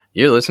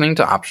You're listening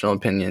to Optional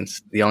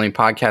Opinions, the only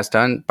podcast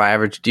done by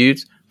average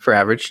dudes for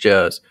average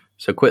Joes.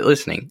 So quit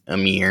listening,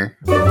 Amir.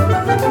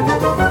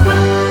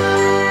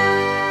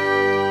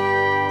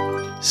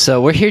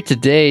 So we're here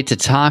today to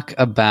talk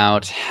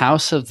about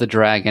House of the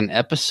Dragon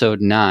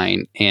Episode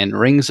 9 and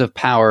Rings of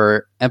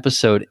Power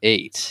Episode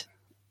 8.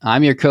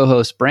 I'm your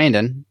co-host,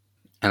 Brandon.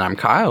 And I'm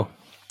Kyle.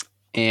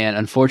 And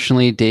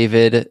unfortunately,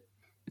 Davis.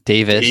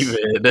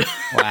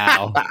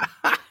 Wow.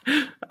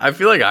 I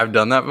feel like I've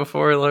done that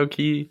before,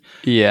 low-key.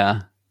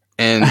 Yeah.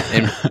 And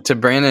to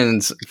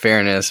Brandon's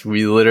fairness,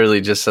 we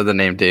literally just said the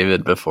name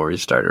David before we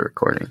started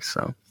recording.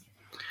 So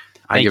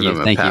I give him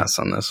a pass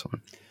on this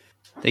one.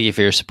 Thank you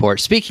for your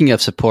support. Speaking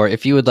of support,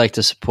 if you would like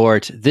to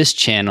support this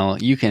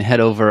channel, you can head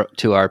over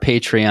to our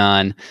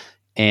Patreon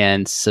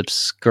and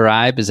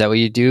subscribe. Is that what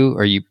you do?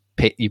 Or you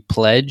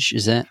pledge?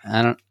 Is that?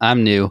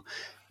 I'm new.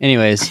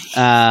 Anyways,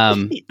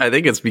 I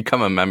think it's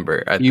become a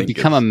member. You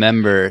become a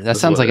member. That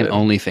sounds like an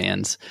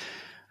OnlyFans.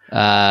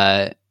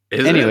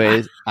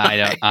 Anyways,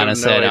 I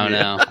don't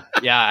know.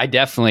 Yeah, I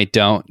definitely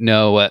don't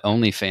know what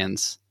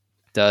OnlyFans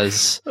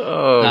does.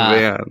 Oh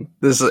man,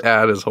 this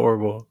ad is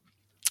horrible.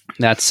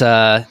 That's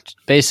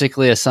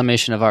basically a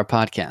summation of our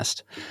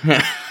podcast.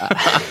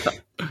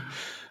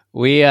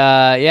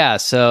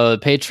 So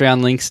the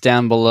Patreon link's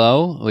down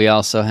below. We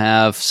also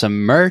have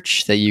some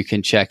merch that you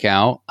can check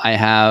out.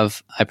 I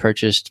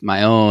purchased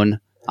my own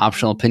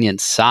Optional Opinion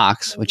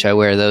socks, which I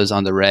wear those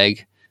on the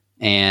reg.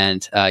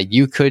 And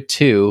you could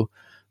too,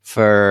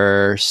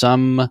 for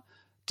some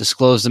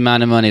disclosed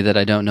amount of money that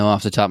I don't know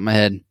off the top of my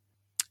head.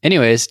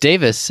 Anyways,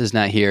 Davis is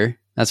not here.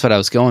 That's what I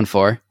was going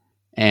for.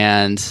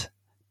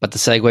 But the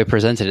segue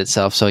presented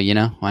itself, so,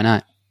 why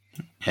not?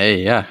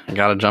 Hey, yeah, I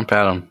got to jump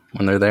at them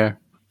when they're there.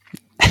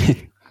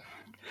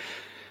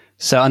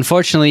 So,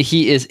 unfortunately,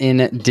 he is in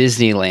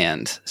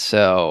Disneyland,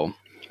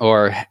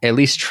 or at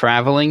least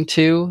traveling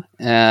to,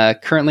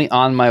 currently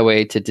on my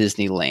way to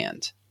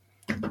Disneyland,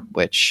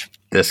 which...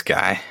 This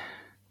guy.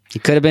 He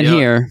could have been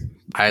here.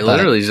 I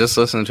literally just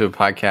listened to a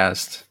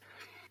podcast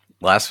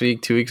last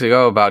week, 2 weeks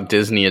ago, about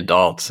Disney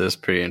adults. It's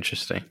pretty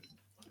interesting.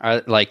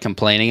 Are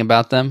complaining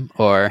about them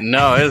or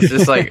no? It's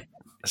just like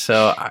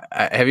so.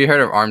 Have you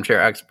heard of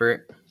Armchair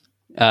Expert?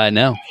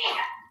 No.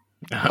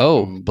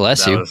 Oh,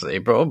 bless you. That was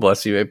April.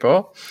 Bless you,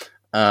 April.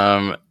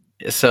 So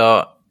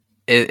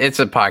it's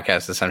a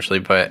podcast essentially,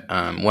 but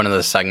one of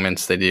the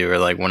segments they do, or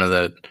like one of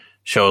the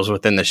shows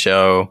within the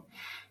show,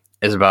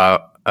 is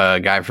about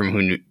a guy from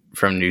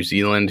New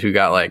Zealand who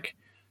got like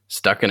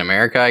stuck in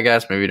America, I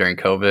guess, maybe during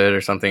COVID or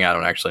something. I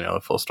don't actually know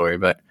the full story,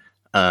 but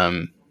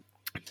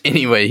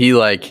anyway,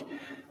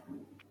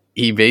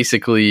 he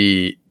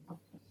basically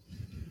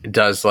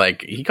does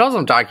he calls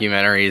them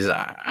documentaries,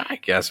 I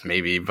guess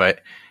maybe,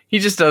 but he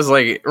just does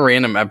like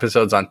random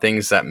episodes on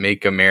things that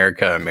make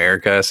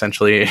America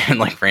essentially, and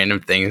like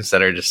random things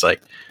that are just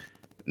like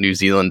New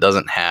Zealand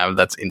doesn't have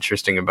that's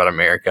interesting about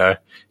America.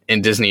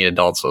 And Disney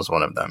adults was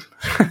one of them.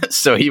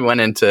 So he went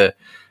into,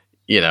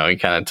 he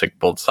kind of took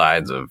both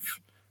sides of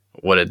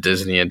what a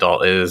Disney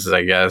adult is,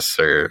 I guess,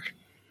 or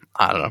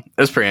I don't know.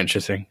 It was pretty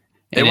interesting.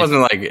 And it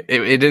wasn't like,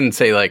 it didn't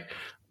say like,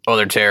 oh,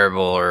 they're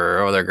terrible or,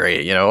 oh, they're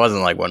great. It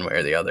wasn't like one way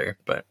or the other.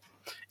 But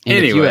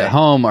anyway. If you at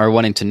home are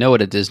wanting to know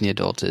what a Disney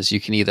adult is, you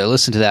can either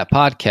listen to that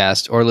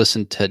podcast or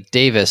listen to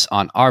Davis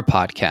on our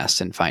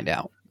podcast and find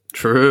out.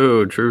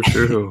 True.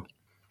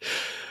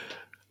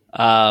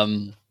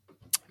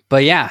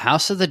 But yeah,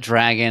 House of the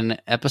Dragon,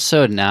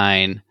 Episode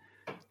 9.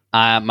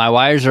 My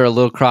wires are a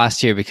little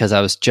crossed here because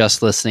I was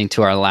just listening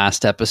to our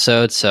last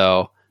episode.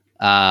 So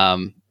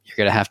you're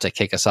going to have to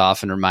kick us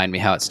off and remind me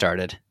how it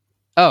started.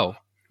 Oh,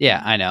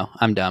 yeah, I know.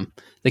 I'm dumb.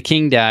 The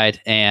king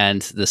died,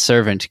 and the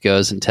servant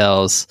goes and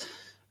tells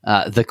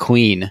the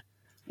queen,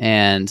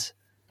 and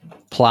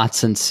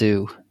plots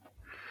ensue.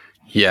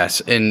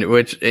 Yes, and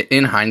which,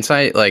 in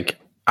hindsight,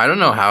 I don't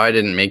know how I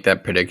didn't make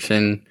that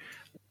prediction,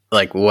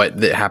 what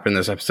happened in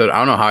this episode. I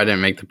don't know how I didn't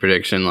make the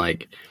prediction,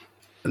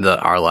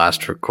 our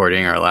last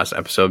recording, our last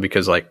episode,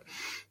 because,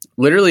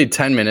 literally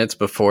 10 minutes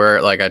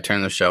before, I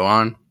turned the show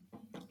on,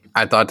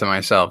 I thought to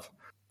myself,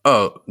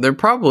 oh, they're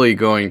probably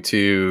going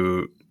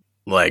to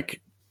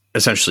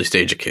essentially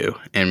stage a coup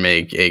and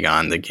make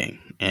Aegon the king.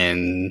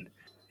 And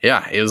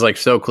yeah, it was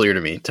so clear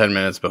to me 10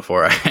 minutes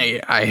before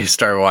I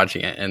started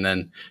watching it. And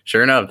then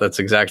sure enough, that's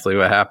exactly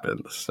what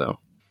happened. So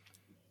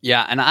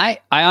yeah. And I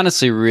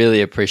honestly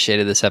really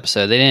appreciated this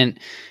episode. They didn't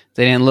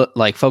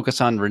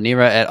focus on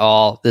Rhaenyra at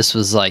all. This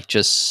was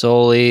just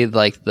solely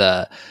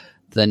the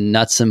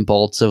nuts and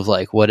bolts of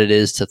what it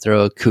is to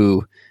throw a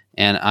coup.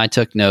 And I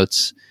took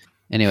notes.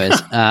 Anyways,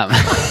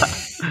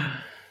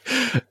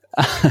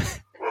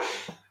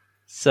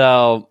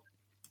 so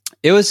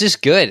it was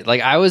just good.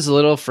 I was a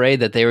little afraid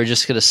that they were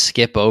just going to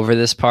skip over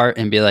this part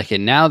and be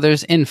and now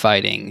there's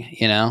infighting,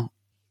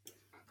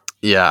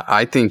 Yeah,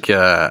 I think,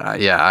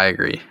 I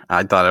agree.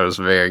 I thought it was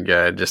very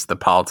good. Just the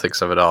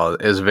politics of it all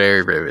is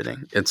very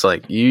riveting. It's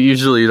you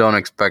usually don't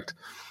expect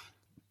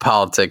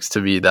politics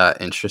to be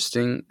that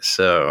interesting.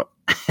 So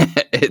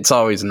it's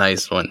always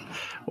nice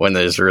when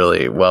there's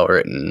really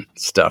well-written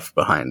stuff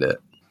behind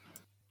it.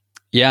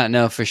 Yeah,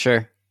 no, for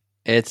sure.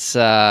 It's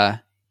I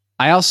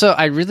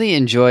really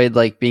enjoyed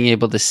like being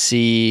able to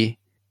see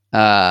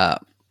uh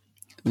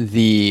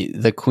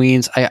the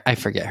queen's I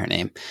forget her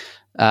name.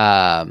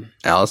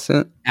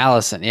 Allison.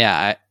 Allison,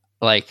 yeah.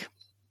 Like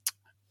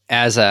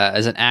as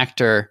an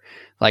actor,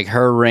 like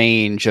her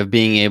range of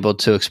being able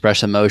to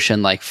express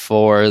emotion like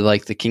for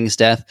like the king's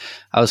death,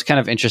 I was kind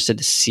of interested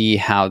to see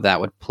how that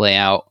would play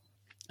out.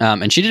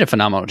 And she did a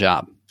phenomenal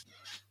job.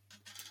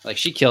 Like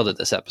she killed it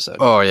this episode.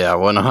 Oh yeah,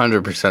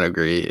 100%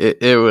 agree.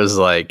 It was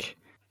like,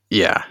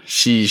 yeah,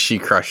 she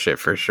crushed it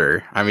for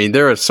sure. I mean,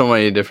 there were so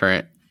many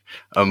different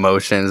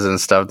emotions and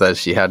stuff that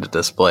she had to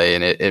display,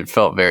 and it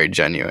felt very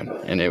genuine,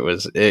 and it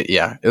was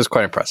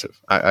quite impressive.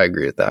 I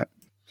agree with that.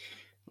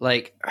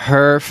 Like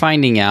her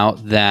finding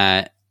out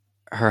that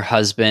her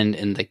husband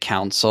and the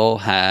council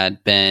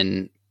had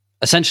been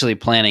essentially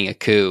planning a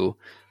coup.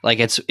 Like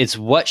it's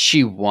what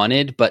she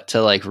wanted, but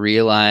to like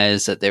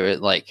realize that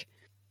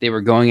they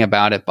were going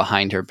about it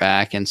behind her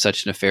back in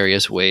such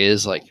nefarious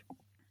ways, like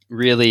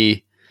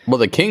really. Well,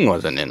 the king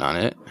wasn't in on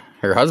it.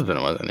 Her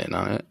husband wasn't in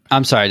on it.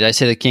 I'm sorry, did I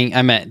say the king?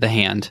 I meant the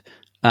hand.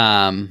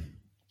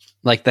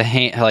 Like the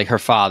hand, like her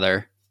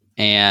father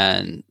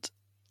and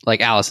like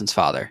Allison's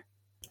father.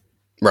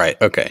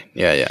 Right. Okay.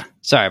 Yeah.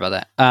 Sorry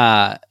about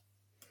that.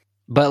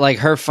 But like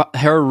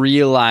her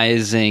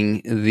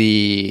realizing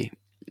the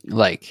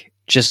like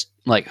just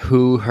like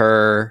who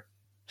her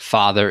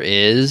father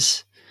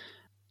is,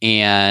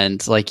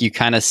 and like you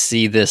kind of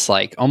see this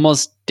like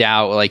almost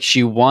doubt. Like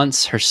she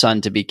wants her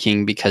son to be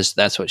king because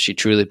that's what she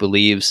truly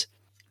believes.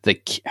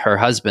 Her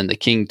husband, the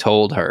king,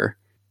 told her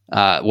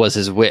was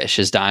his wish,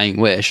 his dying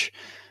wish,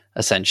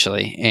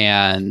 essentially,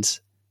 and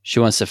she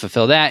wants to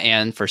fulfill that.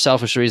 And for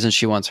selfish reasons,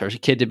 she wants her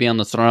kid to be on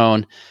the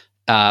throne.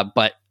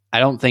 But I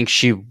don't think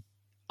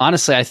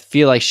honestly, I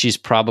feel like she's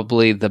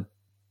probably the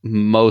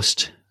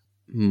most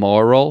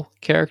moral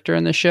character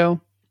in the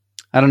show.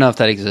 I don't know if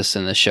that exists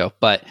in the show,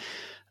 but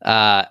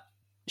I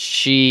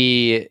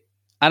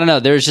don't know.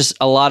 There's just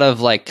a lot of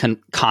like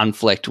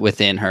conflict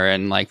within her,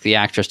 and like the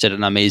actress did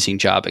an amazing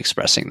job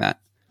expressing that.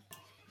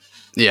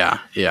 Yeah.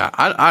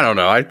 I don't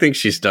know. I think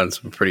she's done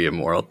some pretty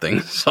immoral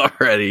things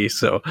already.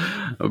 So,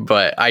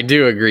 but I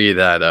do agree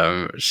that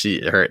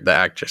the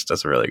actress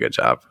does a really good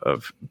job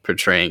of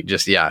portraying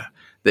just the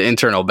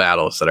internal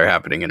battles that are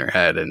happening in her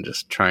head and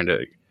just trying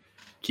to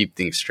keep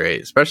things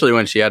straight. Especially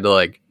when she had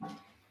to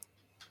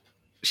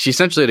she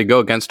essentially had to go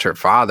against her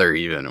father,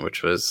 even,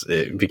 which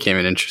it became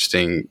an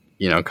interesting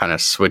kind of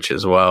switch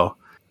as well.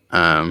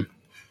 And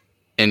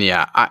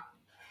yeah,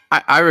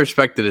 I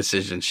respect the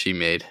decision she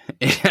made.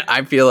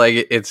 I feel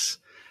like it's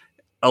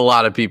a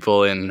lot of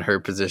people in her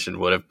position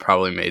would have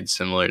probably made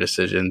similar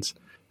decisions.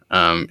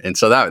 And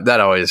so that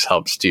always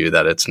helps too,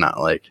 that it's not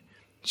like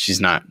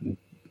she's not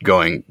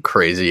going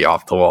crazy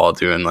off the wall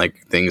doing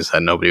like things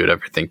that nobody would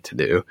ever think to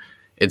do.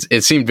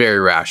 It seemed very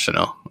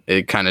rational.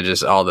 It kind of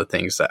just all the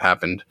things that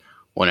happened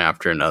one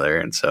after another.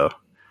 And so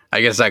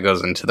I guess that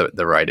goes into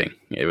the writing.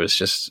 It was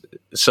just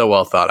so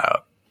well thought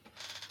out.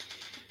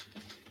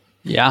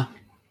 Yeah.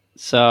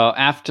 So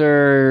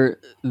after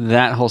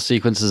that whole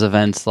sequence of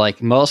events,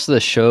 like most of the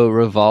show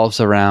revolves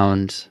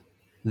around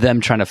them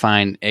trying to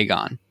find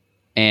Aegon,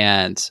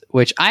 and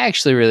which I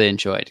actually really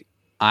enjoyed.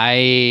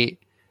 I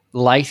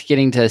liked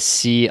getting to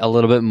see a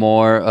little bit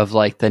more of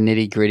like the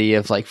nitty gritty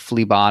of like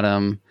Flea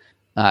Bottom,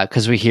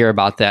 because we hear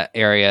about that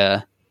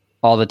area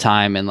all the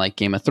time in like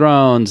Game of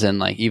Thrones and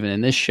like even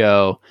in this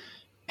show,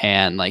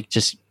 and like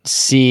just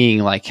seeing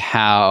like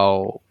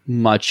how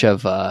much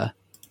of a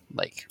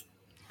like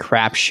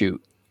crapshoot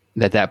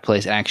that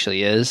place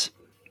actually is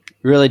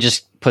really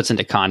just puts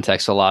into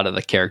context a lot of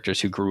the characters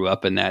who grew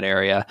up in that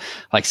area.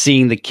 Like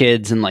seeing the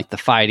kids in like the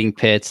fighting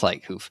pits,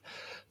 like who've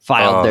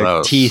filed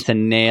their teeth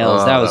and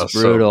nails. That was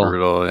brutal. So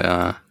brutal,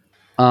 yeah.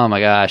 Oh my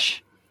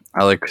gosh.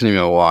 I couldn't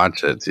even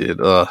watch it, dude.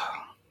 Ugh.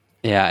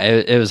 Yeah,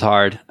 it was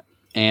hard.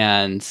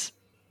 And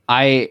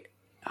I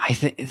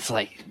think it's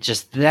like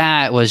just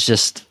that was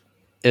just,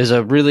 it was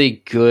a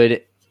really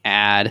good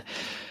ad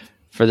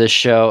for this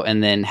show.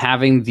 And then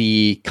having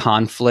the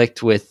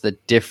conflict with the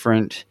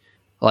different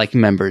like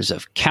members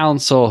of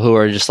council who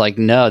are just like,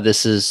 no,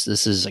 this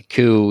is a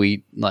coup.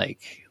 We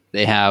like,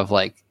 they have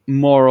like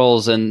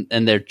morals and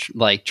they're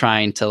like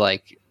trying to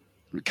like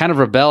kind of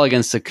rebel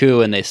against the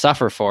coup and they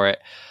suffer for it.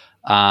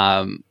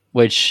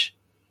 Which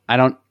I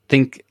don't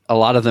think a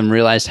lot of them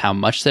realized how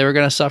much they were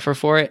going to suffer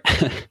for it.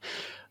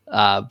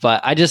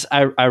 But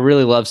I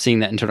really love seeing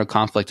that internal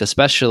conflict,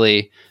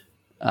 especially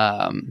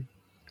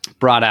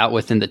brought out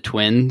within the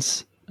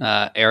twins.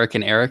 Eric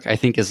and Eric, I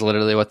think, is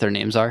literally what their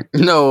names are.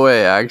 No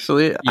way,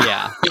 actually.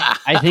 Yeah,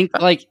 I think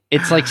like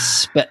it's like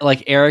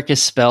like Eric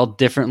is spelled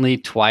differently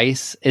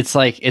twice. It's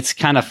like it's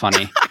kind of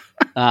funny,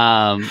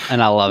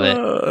 and I love it.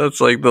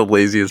 That's like the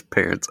laziest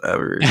parents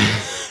ever.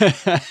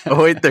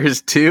 Oh wait,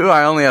 there's two.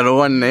 I only had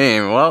one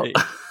name. Well,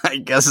 I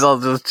guess I'll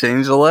just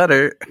change the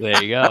letter.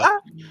 There you go.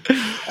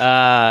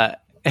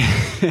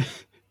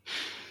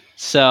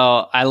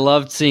 So I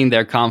loved seeing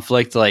their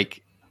conflict,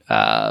 like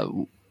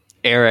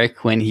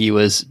Eric when he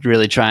was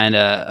really trying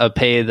to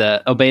obey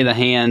the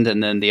hand,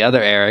 and then the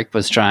other Eric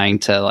was trying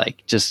to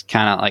like just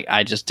kind of like,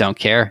 I just don't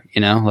care,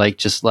 like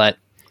just let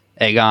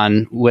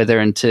Aegon wither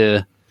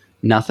into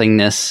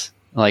nothingness.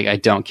 Like, I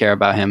don't care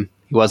about him.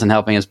 He wasn't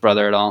helping his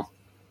brother at all.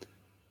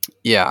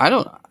 Yeah, I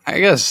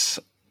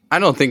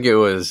don't think it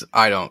was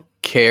I don't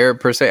care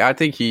per se. I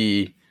think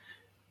he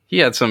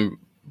had some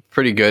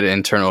pretty good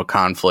internal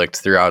conflict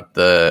throughout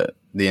the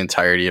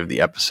entirety of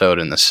the episode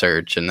and the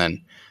search, and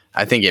then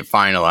I think it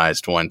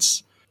finalized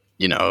once,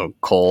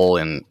 Cole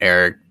and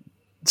Eric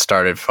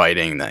started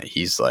fighting, that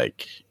he's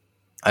like,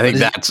 I think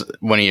that's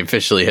when he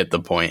officially hit the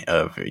point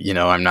of,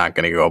 I'm not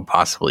going to go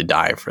possibly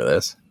die for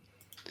this.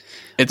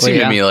 It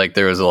seemed to me like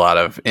there was a lot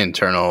of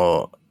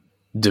internal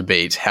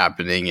debate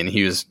happening, and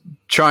he was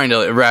trying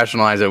to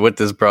rationalize it with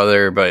his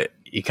brother, but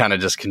he kind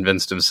of just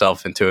convinced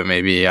himself into it.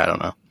 Maybe, I don't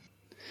know.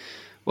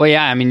 Well,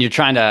 yeah, I mean, you're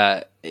trying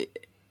to.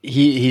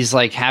 He's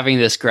like having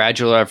this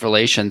gradual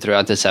revelation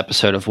throughout this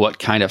episode of what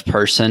kind of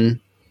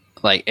person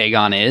like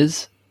Aegon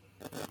is,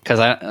 because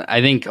I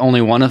think only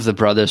one of the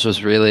brothers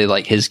was really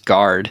like his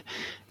guard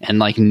and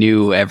like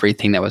knew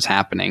everything that was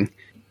happening.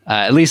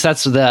 At least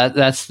that's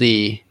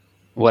the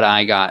what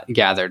I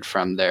gathered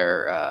from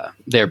their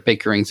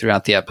bickering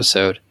throughout the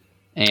episode,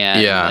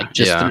 and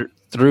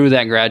through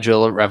that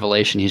gradual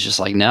revelation, he's just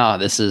like, no,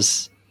 this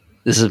is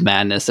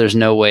madness. There's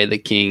no way the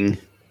king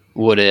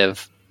would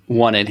have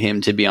wanted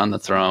him to be on the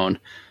throne,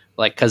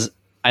 like, because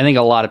I think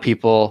a lot of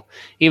people,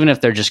 even if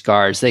they're just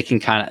guards, they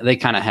kind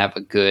of have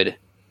a good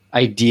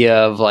idea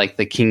of like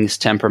the king's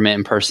temperament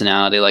and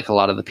personality. Like a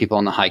lot of the people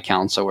in the High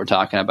Council were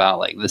talking about,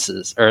 like, this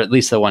is, or at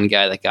least the one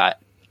guy that got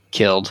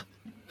killed.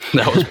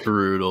 That was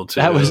brutal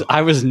too.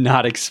 I was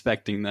not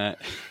expecting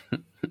that.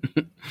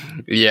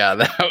 Yeah,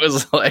 that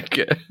was like,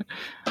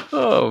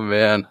 oh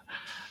man.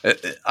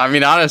 I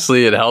mean,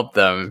 honestly, it helped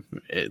them.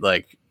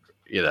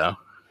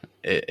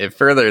 It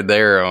furthered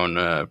their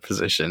own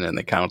position in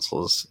the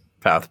council's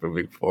path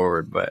moving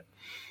forward. But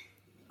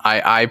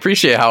I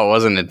appreciate how it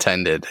wasn't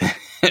intended,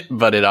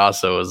 but it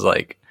also was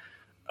like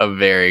a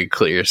very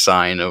clear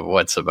sign of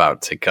what's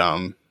about to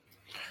come.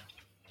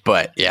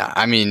 But yeah,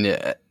 I mean,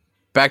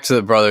 back to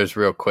the brothers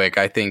real quick.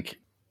 I think,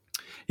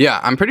 yeah,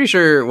 I'm pretty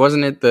sure,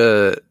 wasn't it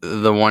the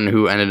one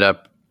who ended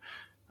up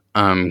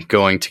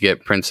going to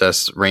get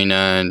Princess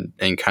Rhaena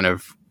and kind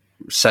of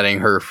setting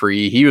her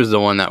free? He was the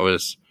one that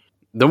was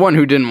the one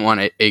who didn't want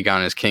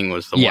Aegon as king.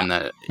 Was the one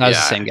that was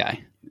the same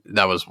guy.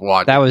 That was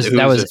what that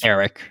was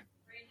Eric,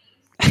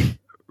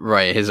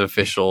 right? His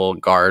official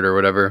guard or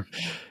whatever.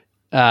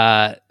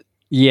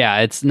 Yeah,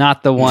 it's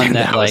not the one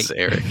that like was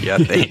Eric. Yeah,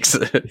 thanks.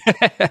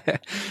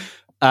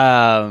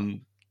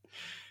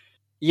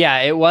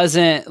 Yeah, it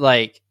wasn't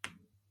like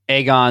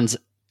Aegon's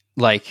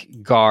like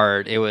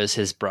guard. It was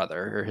his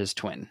brother or his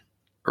twin.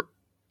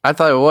 I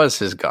thought it was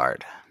his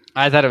guard.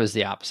 I thought it was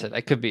the opposite.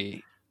 I could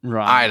be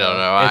wrong. I don't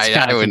know.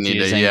 I would need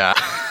to. Yeah.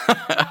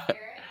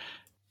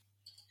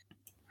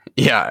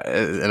 Yeah,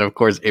 and of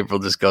course April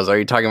just goes, "Are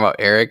you talking about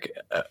Eric?"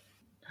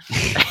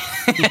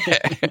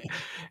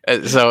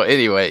 So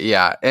anyway,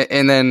 yeah,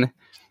 and then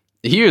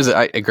he was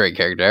a great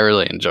character. I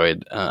really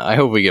enjoyed. I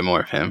hope we get more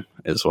of him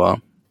as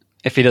well.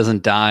 If he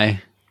doesn't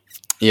die.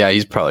 Yeah,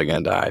 he's probably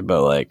gonna die,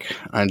 but like,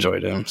 I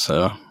enjoyed him,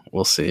 so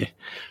we'll see.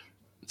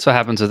 That's what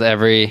happens with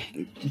every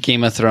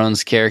Game of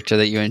Thrones character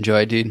that you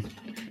enjoy, dude.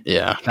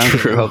 Yeah,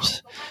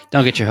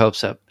 don't get your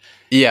hopes up.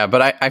 Yeah,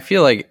 but I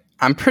feel like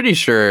I'm pretty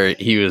sure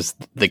he was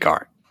the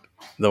guard,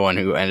 the one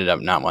who ended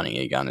up not wanting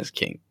Aegon as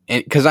king,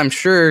 and because I'm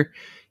sure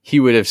he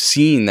would have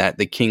seen that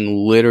the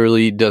king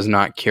literally does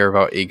not care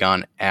about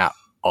Aegon at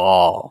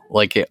all,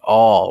 like at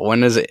all.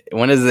 When has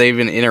they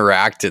even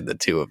interacted, the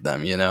two of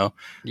them?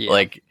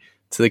 Like,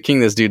 to the king,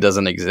 this dude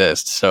doesn't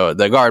exist. So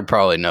the guard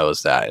probably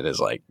knows that. It is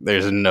like,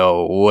 there's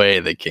no way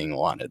the king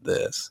wanted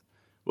this.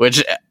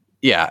 Which,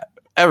 yeah,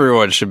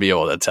 everyone should be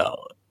able to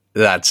tell.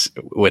 That's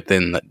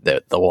within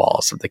the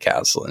walls of the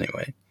castle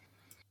anyway.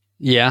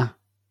 Yeah.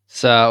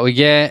 So we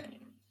get,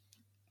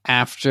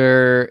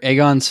 after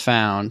Aegon's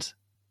found,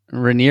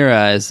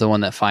 Rhaenyra is the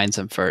one that finds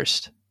him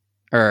first.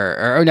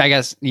 Or I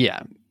guess,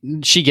 yeah,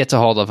 she gets a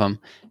hold of him.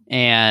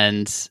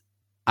 And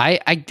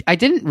I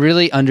didn't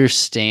really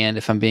understand,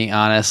 if I'm being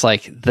honest,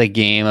 like the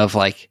game of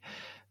like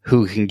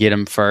who can get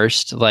him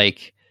first.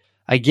 Like,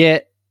 I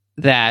get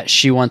that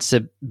she wants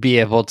to be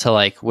able to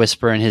like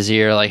whisper in his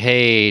ear, like,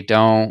 "Hey,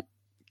 don't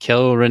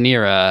kill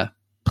Rhaenyra,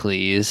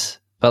 please."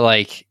 But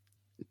like,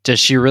 does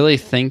she really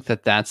think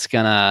that that's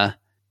gonna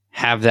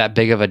have that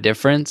big of a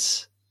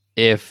difference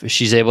if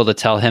she's able to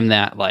tell him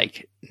that,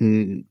 like,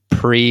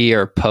 pre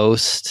or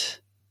post,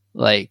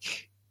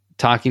 like,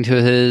 talking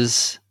to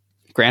his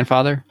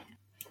grandfather?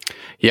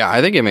 Yeah,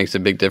 I think it makes a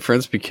big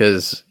difference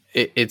because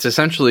it's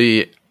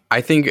essentially,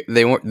 I think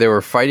they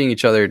were fighting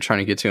each other, trying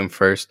to get to him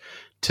first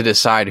to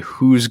decide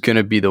who's going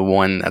to be the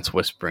one that's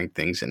whispering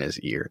things in his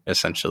ear,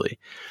 essentially.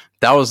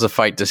 That was the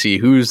fight to see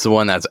who's the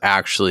one that's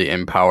actually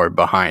empowered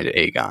behind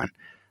Aegon,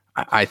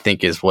 I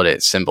think is what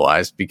it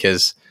symbolized,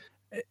 because,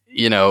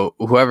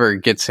 whoever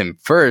gets him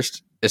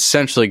first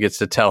essentially gets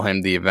to tell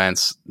him the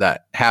events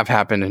that have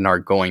happened and are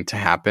going to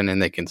happen,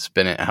 and they can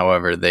spin it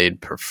however they'd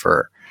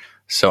prefer.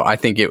 So I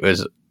think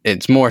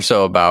it's more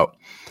so about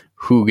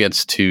who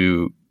gets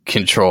to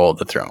control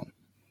the throne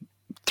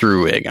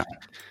through Aegon.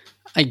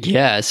 I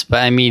guess,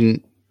 but I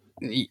mean,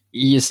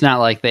 it's not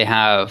like they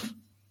have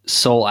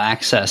sole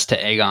access to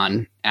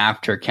Aegon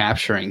after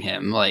capturing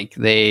him. Like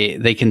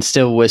they can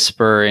still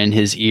whisper in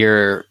his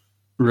ear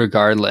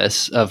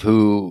regardless of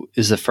who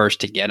is the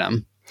first to get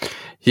him.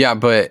 Yeah,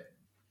 but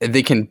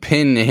they can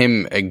pin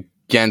him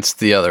against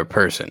the other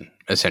person,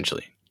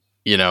 essentially.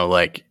 You know,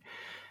 like,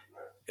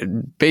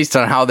 based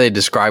on how they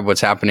describe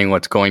what's happening,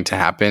 what's going to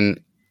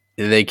happen,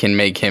 they can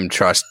make him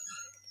trust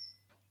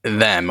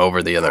them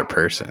over the other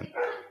person.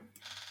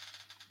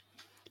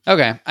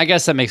 Okay, I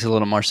guess that makes a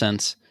little more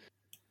sense.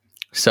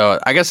 So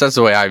I guess that's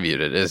the way I viewed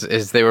it,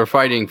 is they were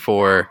fighting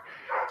for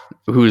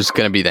who's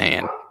going to be the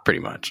hand, pretty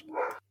much.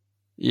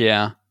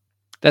 Yeah,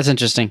 that's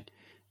interesting.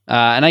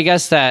 And I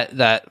guess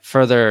that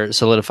further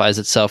solidifies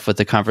itself with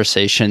the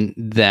conversation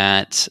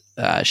that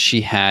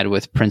she had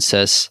with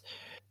Princess,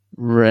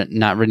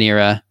 not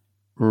Rhaenyra,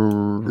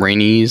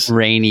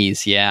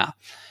 Rhaenys, yeah.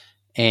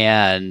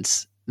 And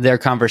their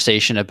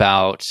conversation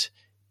about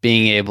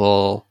being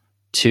able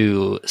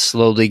to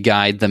slowly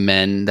guide the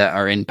men that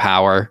are in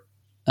power,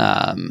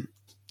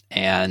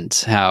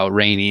 and how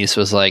Rhaenys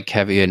was like,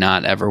 have you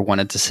not ever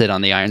wanted to sit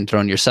on the Iron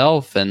Throne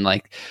yourself? And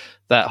like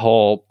that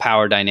whole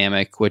power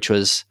dynamic, which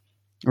was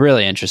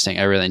really interesting.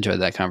 I really enjoyed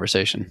that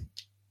conversation.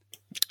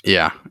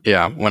 Yeah,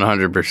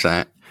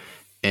 100%.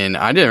 And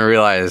I didn't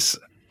realize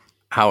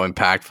how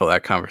impactful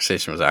that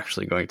conversation was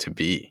actually going to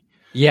be.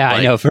 Yeah, like,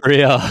 I know, for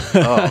real.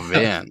 Oh,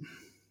 man.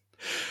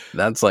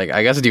 That's like,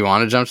 I guess, do you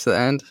want to jump to the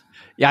end?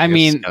 Yeah, I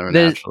mean, it's kind of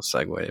a natural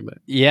segue, but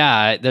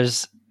yeah,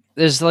 there's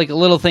like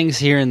little things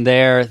here and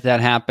there that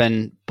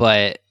happen,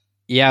 but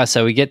yeah,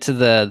 so we get to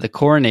the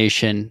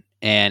coronation,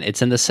 and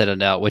it's in the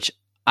Citadel, which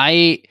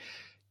I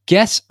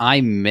guess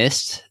I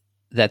missed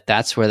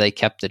that's where they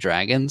kept the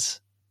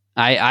dragons.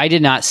 I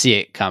did not see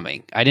it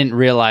coming. I didn't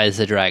realize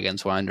the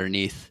dragons were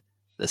underneath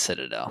the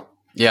Citadel.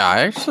 Yeah,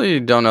 I actually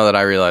don't know that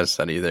I realized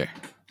that either.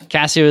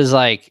 Cassie was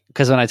like,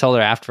 because when I told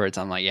her afterwards,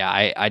 I'm like,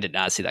 yeah, I did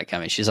not see that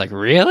coming. She's like,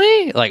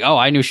 really? Like, oh,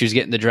 I knew she was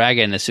getting the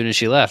dragon as soon as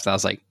she left. I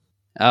was like,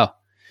 oh,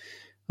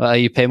 well,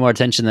 you pay more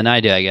attention than I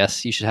do, I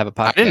guess. You should have a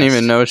podcast. I didn't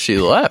even know she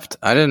left.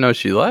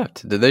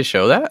 Did they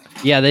show that?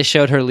 Yeah, they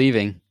showed her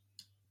leaving.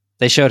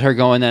 They showed her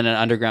going in an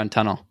underground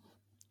tunnel.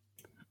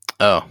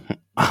 Oh,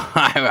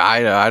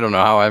 I don't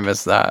know how I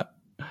missed that.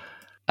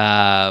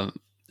 I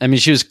mean,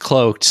 she was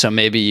cloaked, so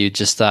maybe you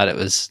just thought it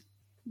was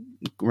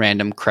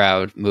random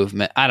crowd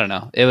movement. I don't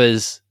know. It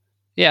was,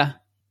 yeah,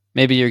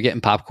 maybe you're getting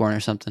popcorn or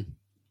something.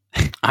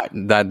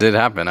 That did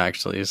happen,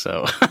 actually,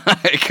 so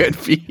it could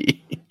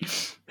be.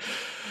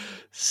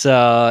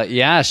 So,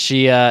 yeah,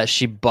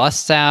 she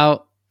busts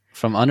out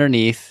from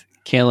underneath,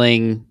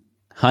 killing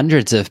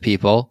hundreds of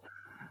people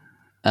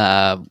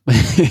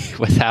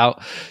without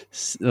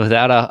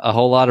a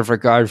whole lot of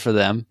regard for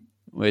them,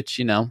 which,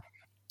 you know.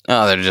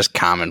 Oh, they're just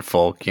common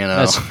folk, you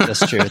know.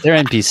 That's true.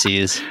 They're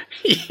NPCs.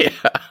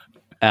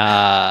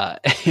 Yeah.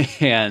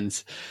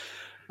 And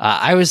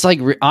I was like,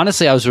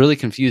 honestly, I was really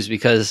confused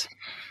because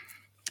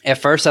at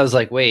first I was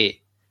like,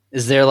 wait,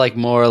 is there like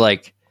more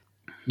like,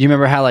 do you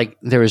remember how like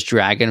there was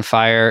dragon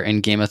fire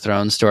in Game of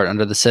Thrones stored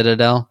under the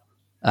Citadel?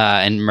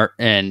 And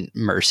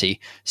Mercy,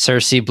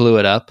 Cersei blew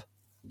it up.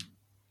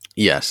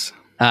 Yes.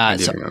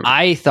 So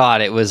I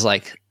thought it was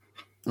like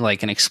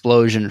an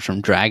explosion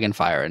from dragon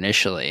fire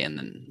initially, and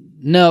then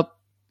nope,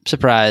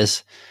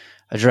 surprise,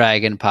 a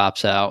dragon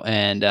pops out,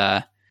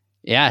 and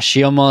yeah,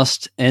 she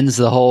almost ends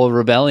the whole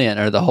rebellion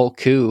or the whole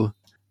coup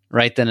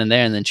right then and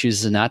there, and then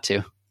chooses not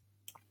to.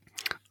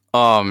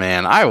 Oh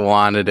man, I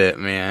wanted it,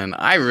 man.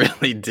 I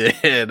really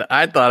did.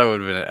 I thought it would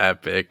have been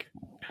epic.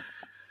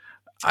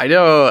 I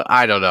don't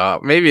know.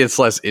 Maybe it's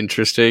less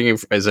interesting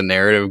as a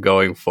narrative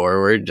going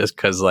forward, just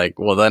because, like,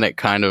 well, then it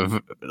kind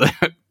of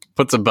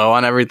puts a bow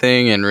on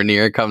everything, and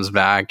Rhaenyra comes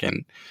back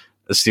and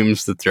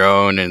assumes the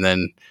throne, and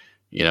then,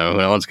 you know,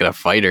 no one's gonna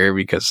fight her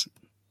because,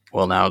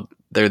 well, now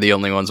they're the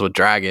only ones with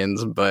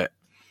dragons. But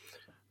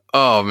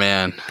oh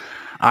man,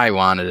 I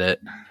wanted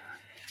it.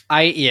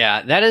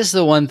 Yeah, that is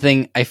the one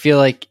thing I feel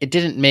like it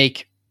didn't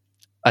make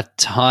a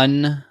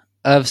ton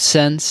of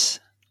sense.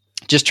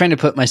 Just trying to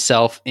put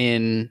myself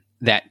in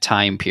that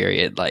time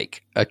period,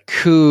 like a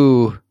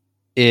coup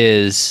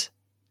is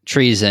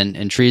treason,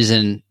 and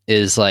treason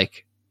is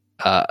like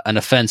an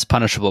offense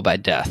punishable by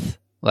death.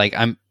 Like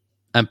I'm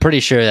pretty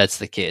sure that's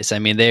the case. I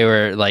mean, they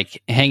were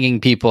like hanging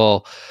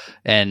people,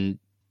 and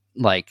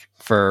like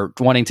for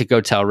wanting to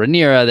go tell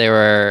Rhaenyra, they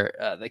were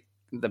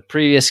the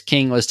previous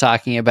king was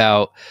talking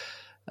about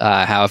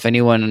how if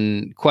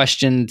anyone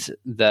questioned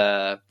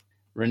the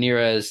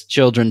Rhaenyra's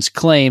children's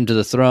claim to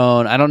the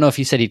throne, I don't know if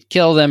he said he'd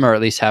kill them or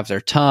at least have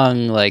their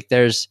tongue. Like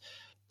there's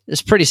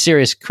pretty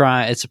serious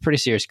crime. It's a pretty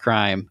serious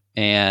crime.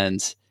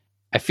 And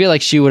I feel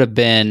like she would have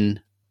been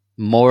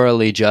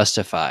morally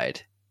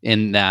justified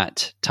in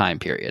that time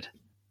period.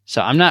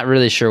 So I'm not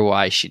really sure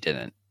why she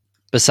didn't.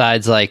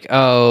 besides like,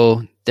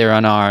 oh, they're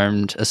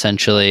unarmed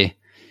essentially,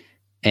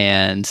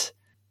 and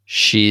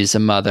she's a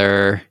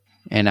mother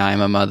and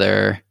I'm a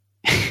mother,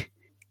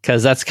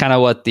 because that's kind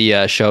of what the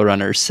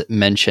showrunners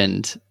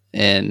mentioned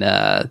in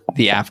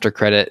the after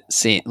credit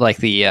scene, like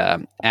the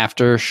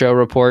after show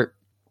report.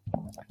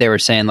 They were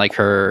saying like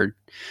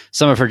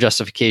some of her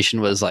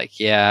justification was like,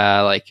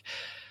 yeah, like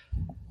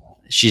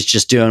she's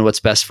just doing what's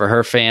best for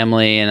her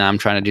family and I'm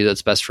trying to do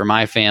what's best for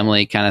my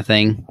family kind of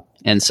thing.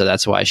 And so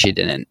that's why she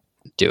didn't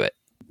do it.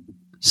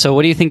 So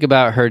what do you think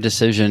about her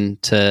decision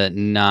to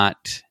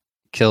not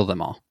kill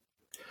them all?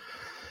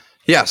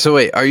 Yeah, so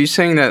wait, are you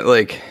saying that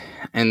like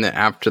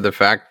after the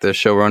fact the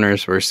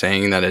showrunners were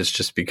saying that it's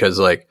just because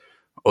like,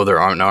 oh, they're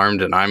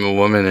unarmed and I'm a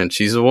woman and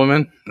she's a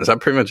woman? Is that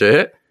pretty much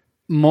it?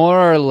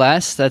 More or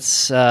less,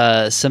 that's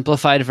a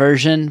simplified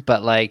version,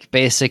 but like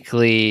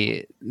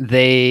basically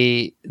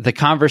the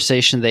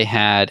conversation they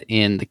had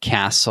in the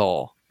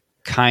castle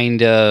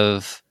kind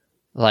of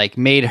like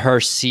made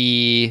her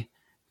see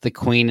the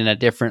queen in a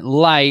different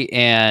light,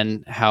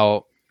 and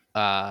how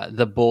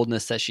the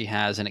boldness that she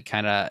has, and it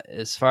kind of,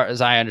 as far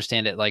as I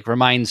understand it, like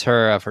reminds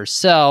her of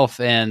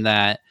herself, and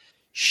that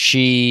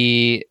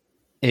she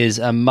is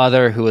a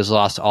mother who has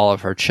lost all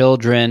of her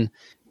children,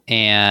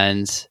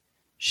 and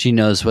she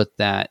knows what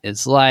that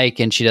is like,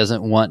 and she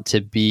doesn't want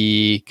to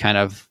be kind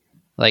of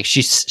like,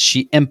 she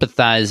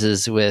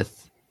empathizes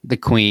with the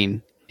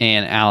queen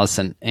and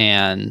Alicent,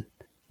 and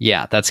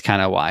yeah, that's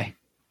kind of why.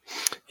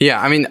 Yeah,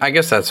 I mean, I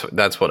guess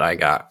that's what I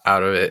got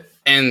out of it,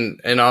 and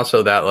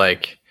also that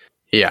like,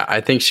 yeah,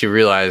 I think she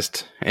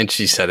realized, and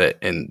she said it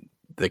in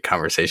the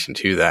conversation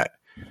too, that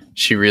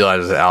she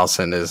realizes that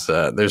Alicent is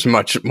there's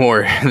much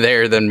more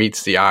there than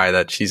meets the eye,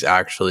 that she's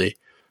actually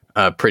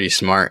pretty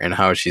smart in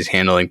how she's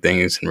handling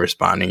things and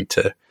responding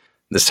to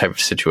this type of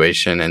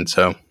situation. And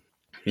so,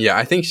 yeah,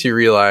 I think she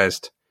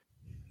realized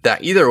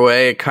that either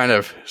way, it kind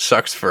of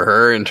sucks for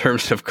her in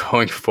terms of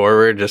going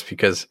forward, just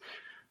because,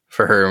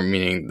 for her,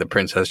 meaning the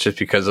princess, just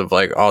because of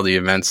like all the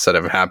events that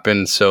have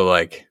happened. So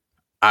like,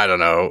 I don't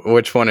know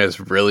which one is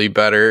really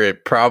better.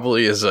 It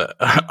probably is a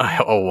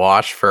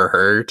wash for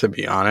her, to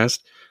be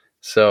honest.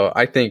 So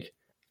I think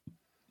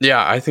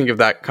if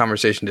that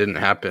conversation didn't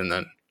happen,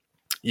 then,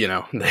 you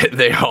know,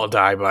 they all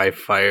die by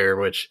fire,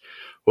 which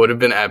would have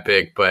been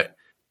epic. But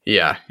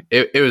yeah,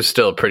 it was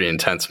still a pretty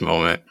intense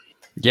moment.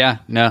 Yeah,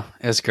 no,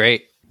 it was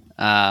great.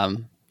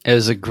 It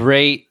was a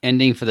great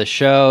ending for the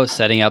show,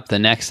 setting up the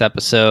next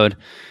episode,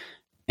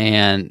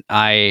 and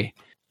I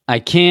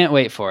can't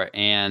wait for it.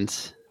 And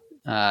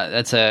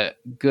that's a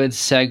good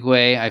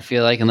segue, I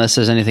feel like, unless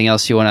there's anything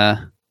else you want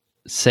to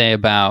say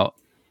about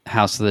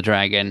House of the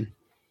Dragon.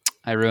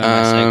 I ruined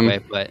my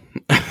segue,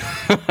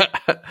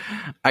 but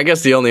I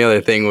guess the only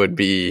other thing would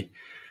be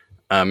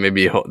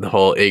maybe the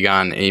whole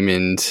Aegon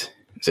Aemond.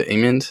 Is it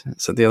Aemond?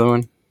 Is that the other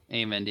one?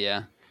 Aemond,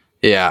 yeah.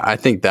 Yeah, I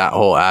think that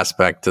whole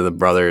aspect to the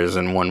brothers,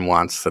 and one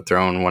wants the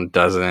throne, one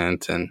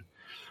doesn't, and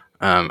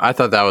I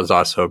thought that was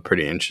also a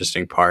pretty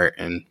interesting part.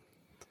 And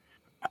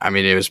I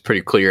mean, it was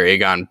pretty clear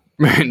Aegon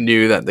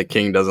knew that the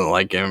king doesn't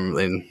like him,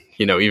 and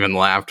even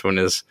laughed when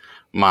his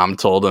mom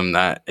told him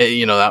that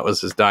that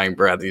was his dying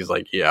breath. He's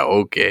like, yeah,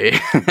 okay.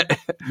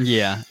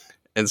 Yeah.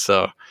 And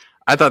so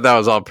I thought that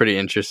was all pretty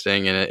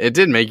interesting, and it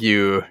did make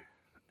you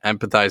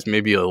empathize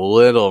maybe a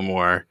little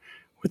more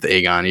with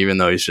Aegon, even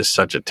though he's just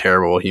such a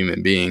terrible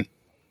human being.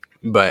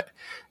 But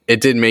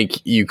it did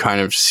make you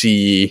kind of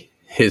see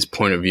his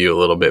point of view a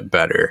little bit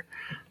better,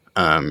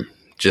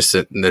 just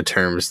in the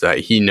terms that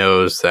he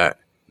knows that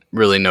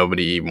really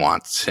nobody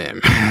wants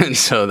him. And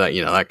so that,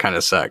 that kind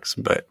of sucks.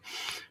 But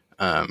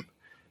and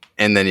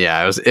then,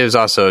 yeah, it was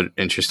also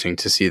interesting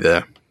to see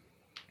the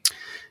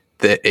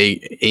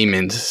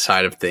Aemond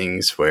side of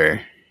things,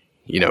 where,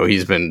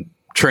 he's been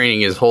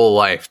training his whole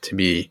life to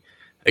be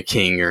a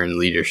king or in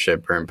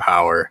leadership or in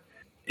power,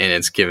 and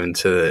it's given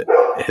to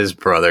his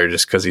brother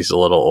just because he's a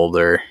little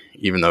older,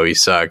 even though he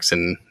sucks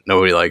and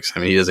nobody likes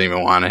him. He doesn't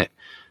even want it.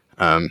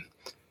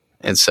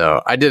 And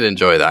so I did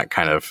enjoy that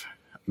kind of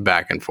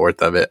back and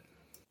forth of it.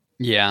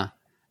 Yeah.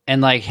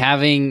 And like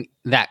having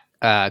that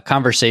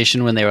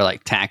conversation when they were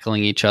like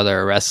tackling each other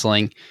or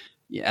wrestling,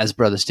 as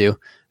brothers do,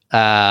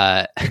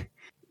 Aegon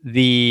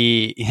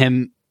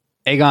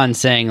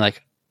saying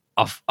like,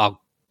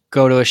 I'll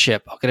go to a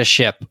ship, I'll get a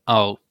ship,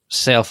 I'll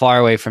sail far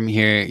away from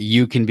here,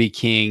 you can be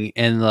king,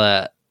 and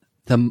the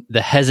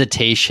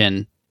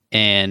hesitation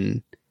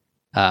in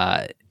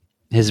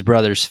his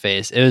brother's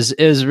face, it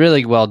was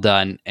really well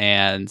done,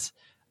 and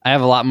I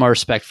have a lot more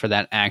respect for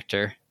that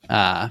actor,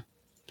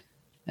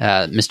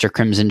 Mr.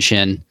 Crimson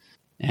Chin.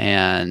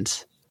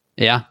 And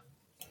yeah,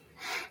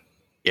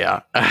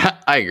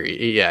 I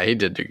agree. Yeah, he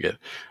did do good.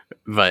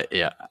 But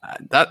yeah,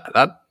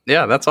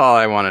 that's all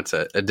I wanted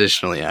to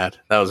additionally add.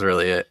 That was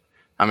really it.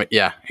 I'm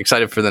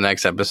excited for the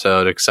next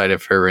episode.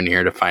 Excited for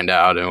Rhaenyra to find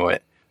out and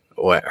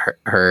what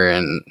her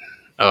and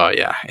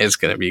it's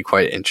going to be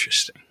quite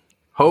interesting.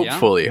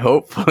 Hopefully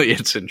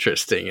it's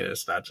interesting and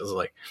it's not just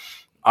like,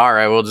 all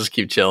right, we'll just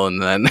keep chilling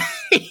then.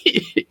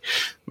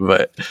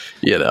 But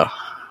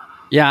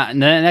Yeah,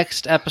 and the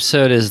next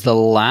episode is the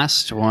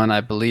last one, I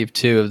believe,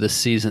 too, of the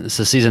season. It's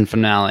the season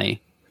finale.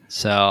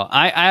 So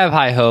I have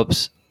high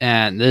hopes,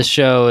 and this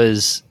show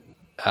has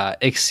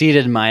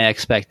exceeded my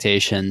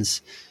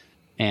expectations.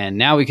 And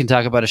now we can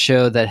talk about a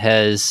show that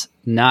has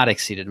not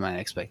exceeded my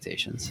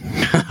expectations.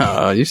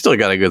 You still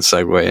got a good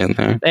segue in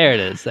there. There it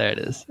is. There it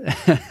is.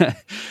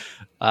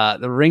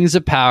 The Rings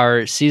of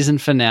Power season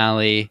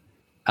finale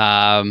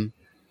in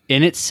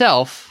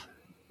itself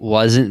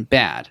wasn't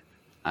bad.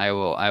 I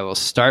will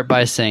start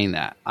by saying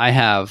that. I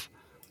have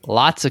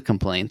lots of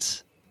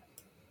complaints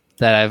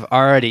that I've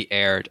already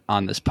aired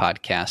on this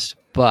podcast,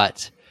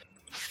 but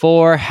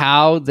for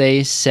how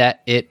they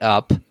set it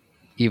up,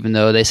 even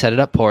though they set it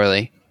up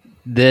poorly,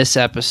 this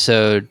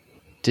episode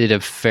did a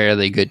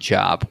fairly good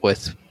job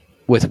with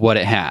what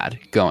it had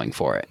going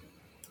for it.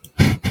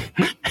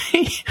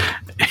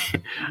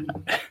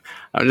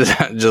 I'm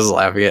just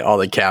laughing at all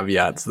the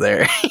caveats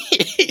there.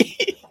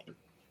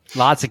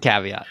 Lots of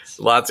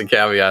caveats. Lots of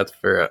caveats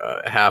for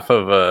half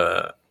of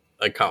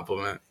a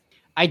compliment.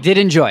 I did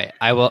enjoy it.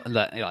 I will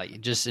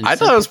just. I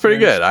thought it was pretty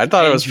good. I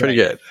thought it was pretty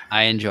good.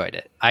 I enjoyed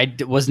it. I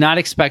was not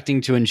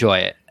expecting to enjoy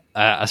it,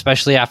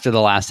 especially after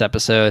the last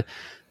episode.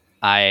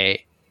 I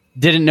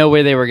didn't know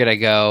where they were going to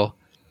go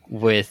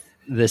with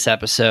this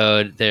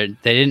episode. They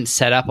didn't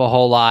set up a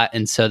whole lot,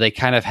 and so they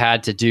kind of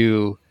had to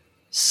do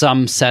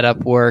some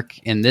setup work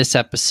in this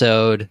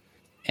episode,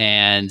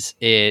 and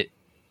it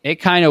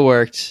kind of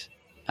worked.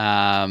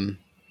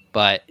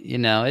 But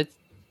it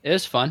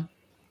was fun.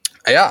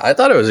 Yeah, I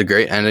thought it was a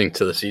great ending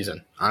to the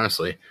season.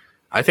 Honestly,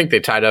 I think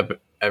they tied up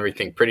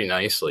everything pretty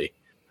nicely.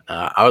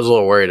 I was a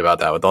little worried about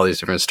that with all these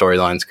different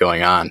storylines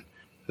going on,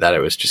 that it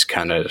was just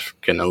kind of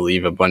going to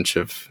leave a bunch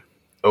of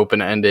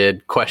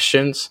open-ended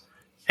questions.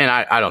 And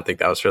I don't think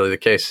that was really the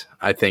case.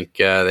 I think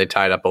they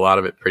tied up a lot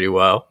of it pretty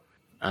well.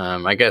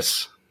 I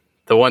guess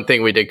the one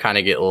thing we did kind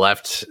of get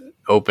left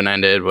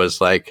open-ended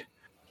was like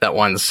that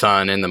one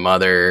son and the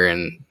mother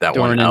and that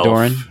Doran one elf. and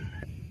Doran?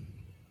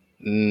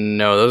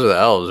 No, those are the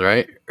elves,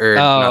 right? Or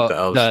not the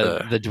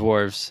elves. The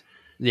dwarves.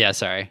 Yeah,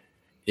 sorry.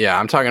 Yeah,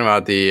 I'm talking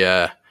about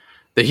the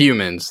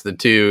humans, the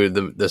two,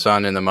 the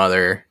son and the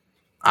mother.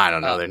 I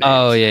don't know their names.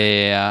 Oh,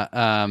 yeah.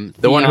 The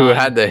Theon, one who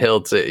had the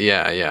hilt.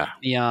 Yeah.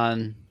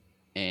 Theon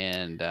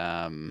and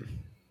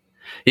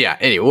yeah.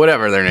 Anyway,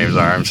 whatever their names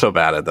are, I'm so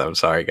bad at them.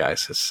 Sorry,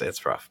 guys,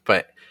 it's rough.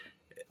 But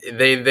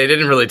they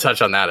didn't really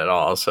touch on that at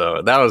all.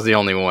 So that was the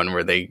only one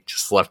where they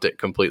just left it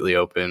completely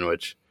open,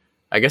 which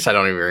I guess I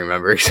don't even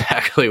remember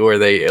exactly where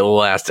they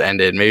last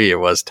ended. Maybe it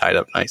was tied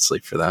up nicely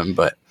for them,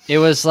 but it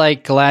was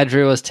like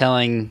Galadriel was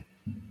telling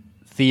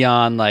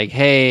Theon, like,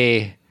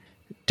 "Hey,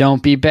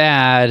 don't be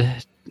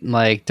bad.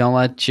 Like, don't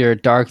let your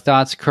dark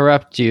thoughts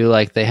corrupt you,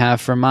 like they have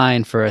for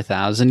mine for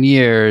 1,000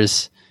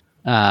 years."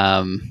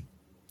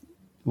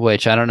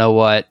 Which I don't know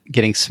what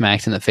getting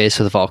smacked in the face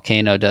with a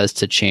volcano does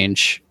to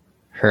change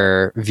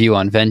her view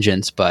on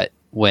vengeance, but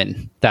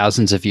when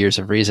thousands of years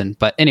of reason.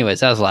 But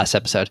anyways, that was the last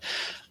episode.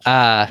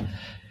 I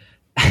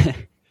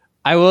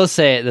will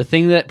say the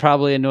thing that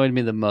probably annoyed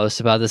me the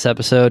most about this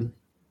episode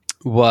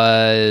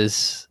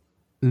was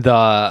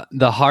the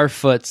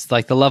Harfoots,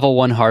 like the level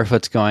 1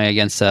 Harfoots going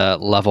against a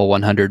level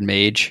 100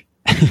 mage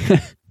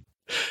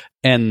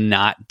and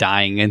not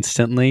dying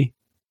instantly.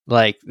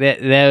 Like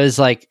that was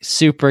like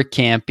super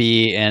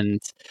campy, and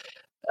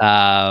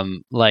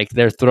like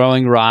they're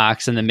throwing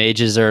rocks and the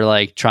mages are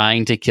like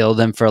trying to kill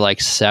them for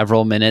like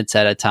several minutes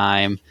at a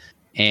time,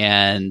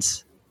 and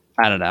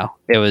I don't know.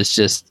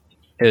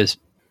 It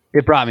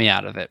brought me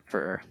out of it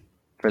for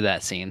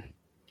that scene.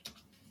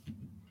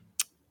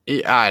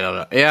 Yeah, I don't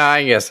know. Yeah,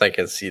 I guess I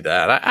could see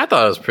that. I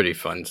thought it was a pretty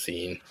fun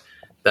scene.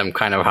 Them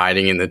kind of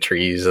hiding in the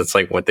trees. That's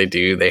like what they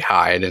do. They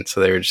hide, and so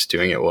they were just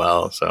doing it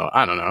well. So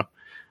I don't know.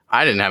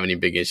 I didn't have any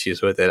big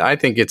issues with it. I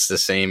think it's the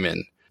same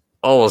in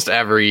almost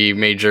every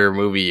major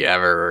movie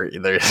ever.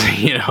 There's,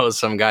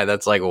 some guy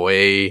that's like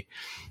way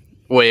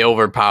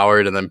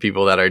overpowered, and then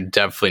people that are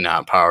definitely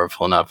not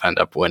powerful enough end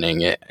up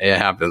winning. It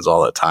happens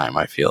all the time,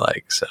 I feel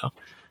like. So,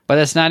 but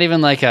it's not even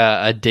like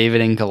a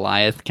David and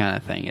Goliath kind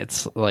of thing.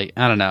 It's like,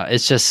 I don't know.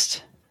 It's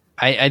just,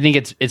 I think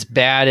it's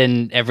bad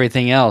in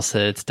everything else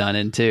that it's done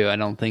in too. I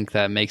don't think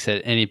that makes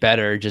it any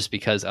better just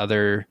because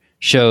other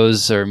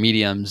shows or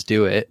mediums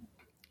do it.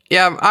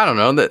 Yeah, I don't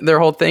know. Their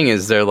whole thing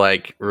is they're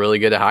like really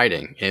good at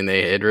hiding, and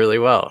they hid really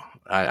well.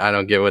 I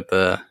don't get what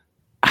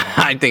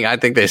I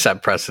think they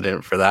set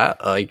precedent for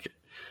that. Like,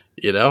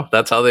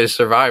 that's how they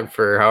survived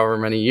for however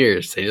many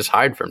years. They just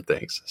hide from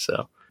things.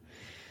 So,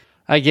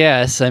 I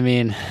guess. I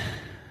mean,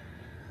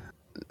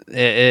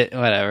 it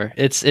whatever.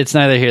 It's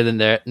neither here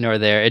nor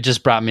there. It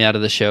just brought me out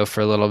of the show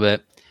for a little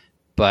bit,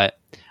 but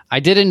I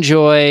did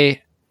enjoy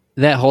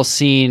that whole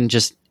scene.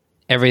 Just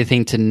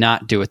everything to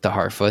not do with the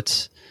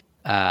Harfoots.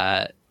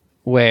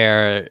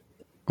 Where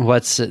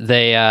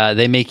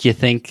they make you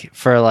think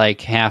for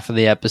like half of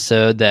the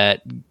episode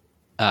that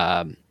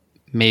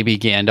maybe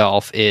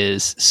Gandalf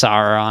is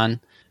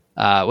Sauron,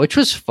 which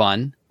was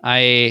fun.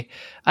 I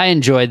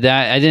enjoyed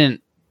that. I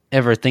didn't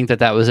ever think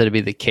that was going to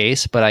be the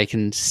case, but I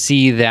can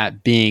see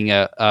that being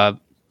a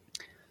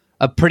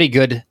a pretty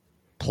good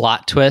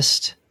plot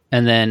twist,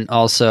 and then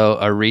also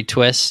a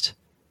retwist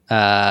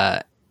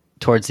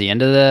towards the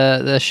end of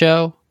the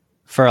show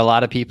for a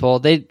lot of people.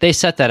 They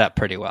set that up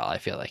pretty well, I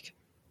feel like.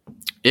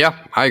 Yeah,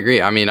 I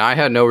agree. I mean, I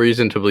had no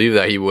reason to believe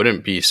that he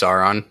wouldn't be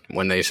Sauron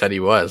when they said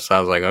he was. So I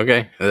was like,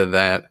 okay,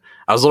 that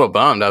I was a little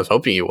bummed. I was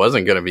hoping he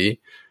wasn't going to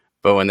be.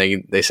 But when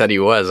they said he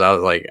was, I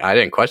was like, I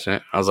didn't question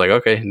it. I was like,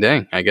 okay,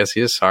 dang, I guess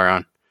he is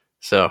Sauron.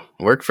 So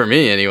worked for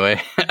me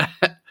anyway.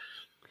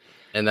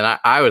 And then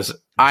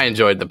I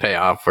enjoyed the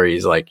payoff where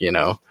he's like,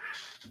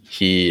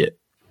 he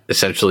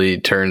essentially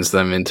turns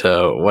them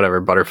into whatever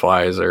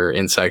butterflies or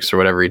insects or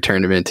whatever he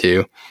turned them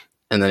into.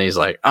 And then he's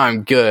like,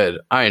 I'm good.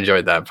 I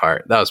enjoyed that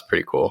part. That was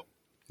pretty cool.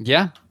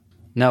 Yeah.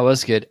 No, it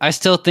was good. I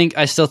still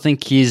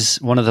think he's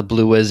one of the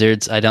blue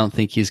wizards. I don't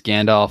think he's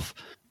Gandalf.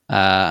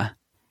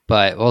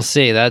 But we'll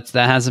see. That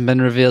hasn't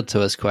been revealed to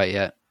us quite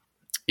yet.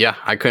 Yeah,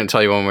 I couldn't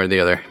tell you one way or the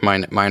other.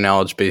 My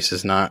knowledge base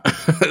is not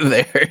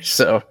there.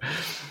 So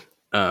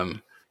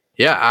I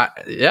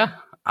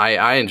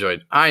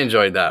enjoyed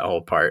that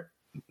whole part.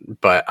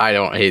 But I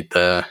don't hate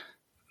the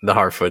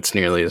Harfoots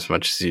nearly as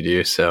much as you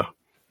do, so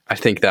I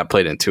think that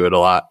played into it a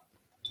lot.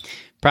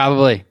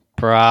 Probably.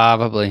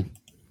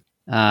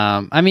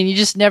 I mean, you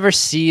just never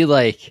see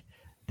like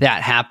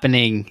that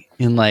happening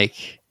in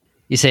like,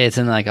 you say it's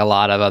in like a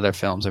lot of other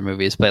films or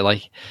movies, but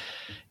like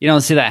you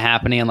don't see that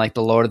happening in like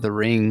the Lord of the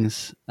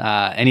Rings.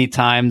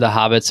 Anytime the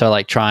hobbits are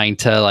like trying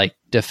to like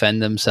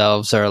defend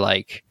themselves or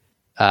like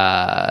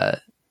I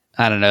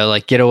don't know,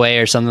 like get away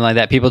or something like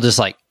that, people just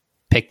like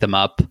pick them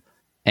up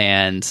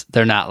and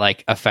they're not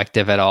like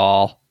effective at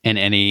all in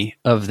any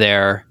of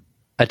their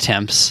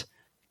attempts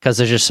because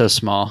they're just so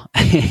small.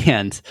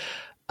 And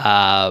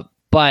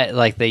but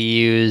like they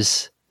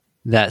use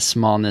that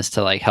smallness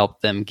to like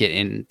help them get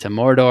into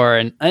Mordor.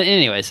 And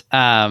anyways,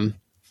 I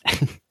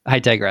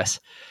digress.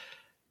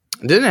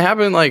 Didn't it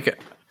happen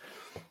like?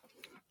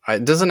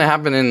 Doesn't it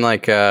happen in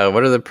like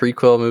what are the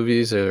prequel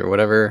movies or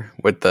whatever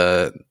with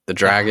the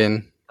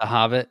dragon, the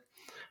Hobbit?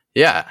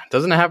 Yeah,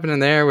 doesn't it happen in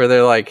there where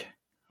they're like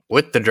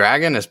with the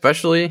dragon,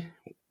 especially?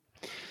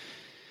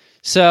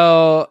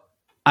 So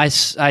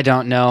I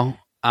don't know.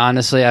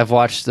 Honestly, I've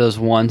watched those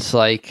once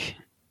like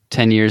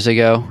 10 years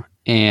ago,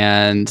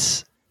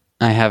 and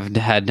I have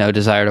had no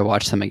desire to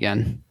watch them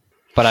again.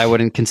 But I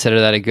wouldn't consider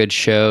that a good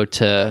show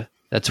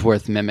that's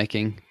worth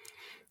mimicking.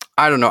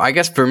 I don't know. I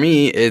guess for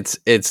me,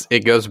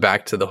 it goes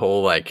back to the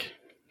whole like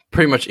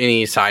pretty much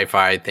any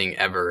sci-fi thing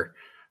ever,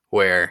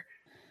 where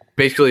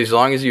basically as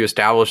long as you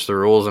establish the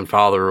rules and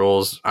follow the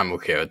rules, I'm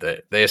okay with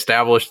it. They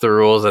establish the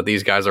rules that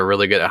these guys are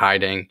really good at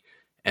hiding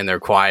and they're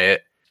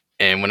quiet.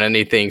 And when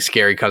anything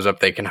scary comes up,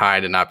 they can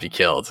hide and not be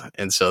killed.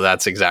 And so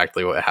that's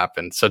exactly what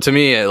happened. So to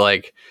me,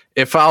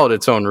 it followed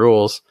its own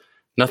rules.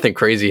 Nothing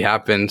crazy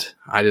happened,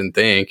 I didn't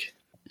think.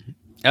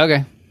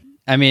 Okay.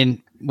 I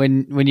mean,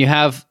 when you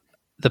have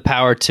the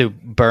power to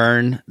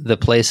burn the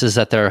places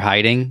that they're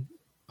hiding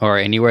or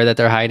anywhere that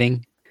they're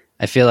hiding,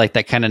 I feel like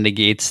that kind of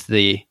negates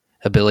the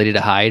ability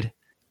to hide.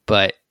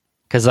 But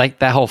because like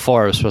that whole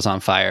forest was on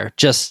fire,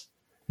 just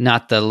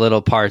not the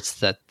little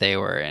parts that they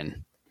were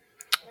in.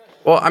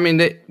 Well, I mean,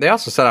 they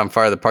also set on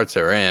fire the parts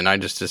they were in. I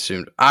just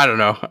assumed, I don't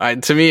know.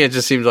 To me, it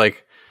just seemed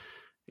like,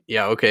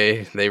 yeah,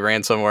 okay, they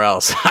ran somewhere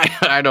else.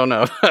 I don't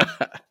know.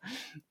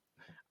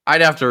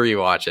 I'd have to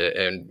rewatch it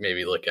and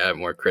maybe look at it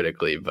more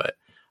critically, but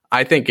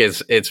I think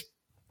it's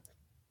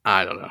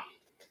I don't know.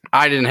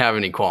 I didn't have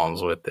any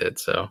qualms with it,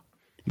 so.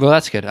 Well,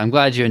 that's good. I'm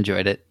glad you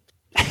enjoyed it.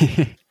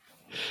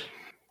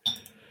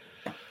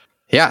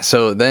 Yeah,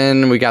 so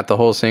then we got the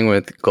whole thing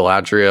with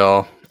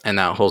Galadriel and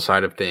that whole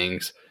side of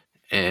things,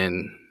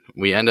 and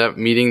we end up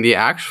meeting the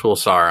actual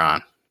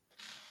Sauron,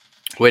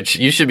 which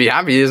you should be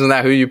happy. Isn't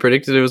that who you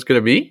predicted it was going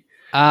to be?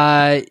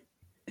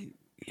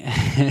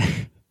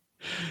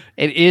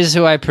 It is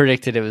who I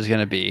predicted it was going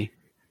to be,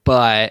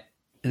 but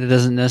it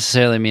doesn't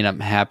necessarily mean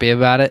I'm happy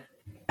about it.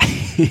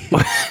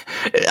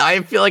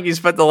 I feel like you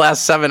spent the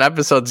last 7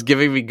 episodes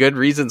giving me good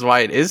reasons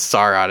why it is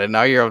Sauron, and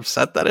now you're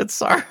upset that it's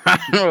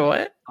Sauron.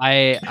 What?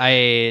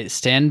 I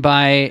stand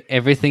by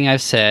everything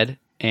I've said,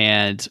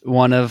 and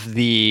one of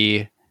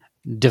the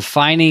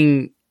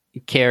defining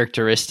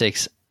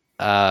characteristics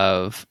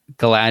of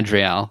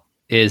Galadriel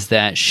is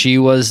that she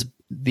was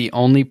the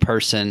only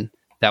person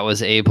that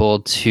was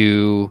able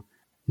to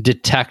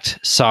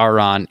detect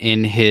Sauron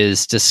in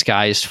his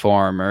disguised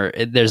form, or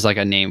there's like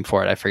a name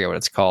for it. I forget what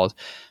it's called.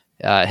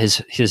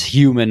 His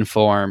human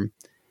form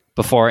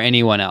before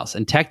anyone else.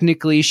 And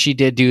technically she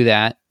did do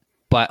that,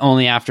 but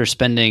only after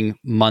spending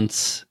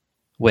months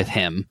with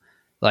him.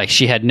 Like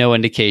she had no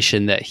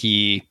indication that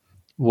he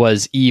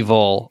was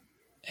evil,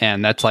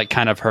 and that's like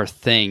kind of her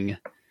thing.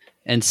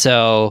 And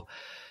so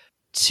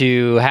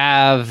to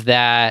have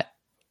that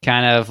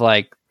kind of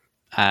like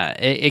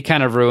it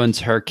kind of ruins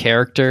her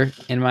character,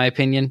 in my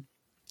opinion,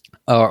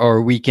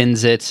 or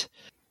weakens it.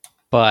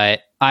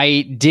 But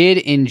I did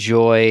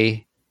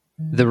enjoy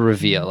the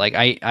reveal. Like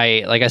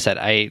I said,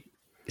 I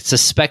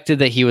suspected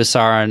that he was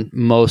Sauron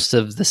most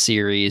of the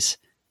series,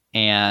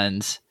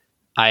 and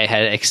I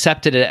had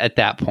accepted it at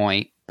that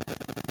point.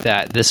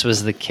 that this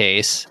was the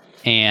case,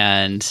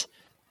 and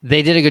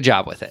they did a good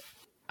job with it.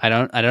 I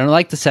don't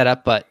like the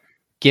setup, but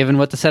given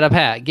what the setup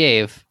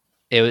gave,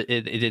 they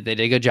did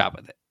a good job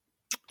with it.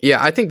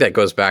 Yeah, I think that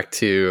goes back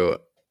to,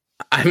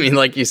 I mean,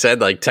 like you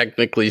said, like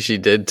technically she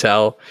did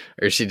tell,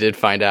 or she did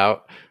find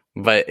out,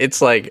 but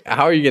it's like,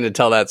 how are you going to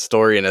tell that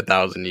story in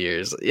 1,000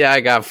 years? Yeah,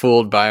 I got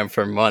fooled by him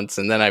for months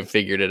and then I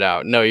figured it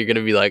out. No, you're going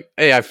to be like,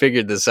 hey, I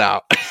figured this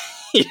out,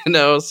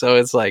 So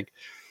it's like,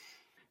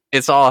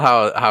 it's all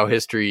how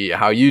history,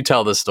 how you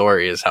tell the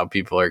story is how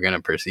people are going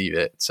to perceive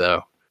it.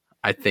 So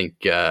I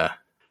think,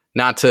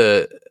 not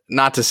to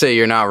say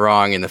you're not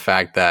wrong in the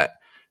fact that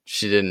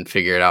she didn't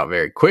figure it out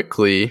very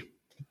quickly,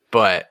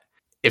 but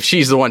if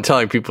she's the one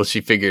telling people she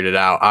figured it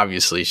out,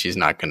 obviously she's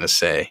not going to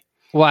say.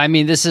 Well, I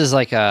mean, this is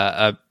like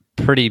a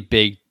pretty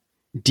big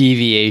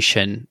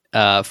deviation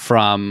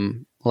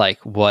from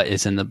like what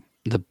is in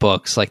the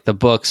books. Like the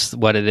books,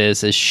 what it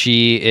is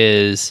she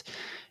is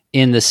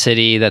in the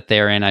city that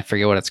they're in. I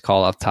forget what it's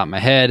called off the top of my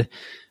head,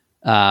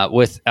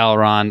 with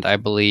Elrond, I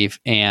believe.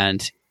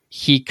 And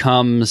he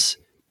comes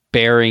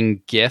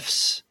bearing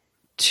gifts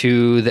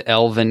to the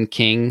Elven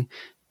King,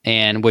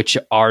 and which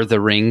are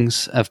the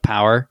rings of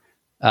power.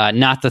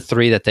 Not the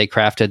 3 that they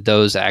crafted.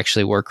 Those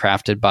actually were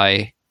crafted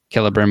by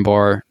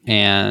Celebrimbor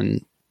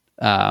and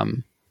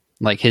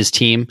like his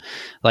team.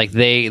 Like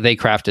they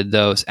crafted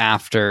those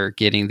after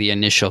getting the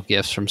initial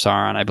gifts from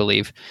Sauron, I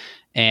believe.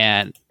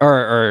 And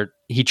or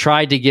he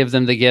tried to give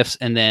them the gifts,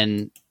 and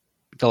then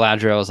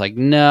Galadriel was like,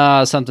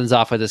 "No, something's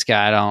off with this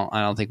guy.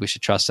 I don't think we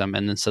should trust him."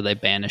 And then so they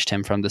banished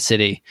him from the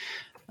city.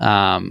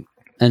 And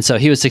so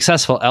he was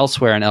successful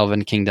elsewhere in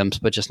Elven kingdoms,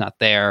 but just not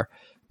there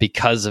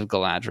because of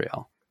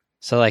Galadriel.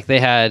 So like they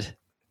had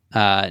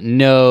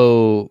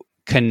no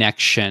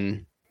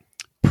connection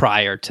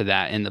prior to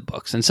that in the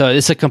books. And so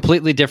it's a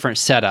completely different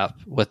setup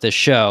with this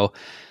show.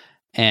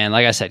 And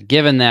like I said,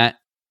 given that,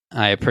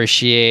 I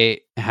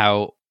appreciate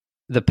how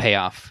the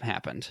payoff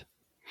happened.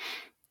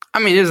 I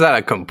mean, is that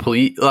a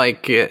complete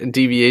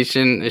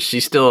deviation?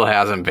 She still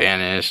hasn't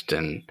vanished,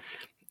 and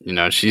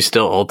she's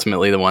still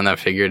ultimately the one that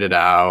figured it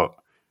out.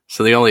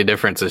 So the only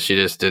difference is she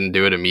just didn't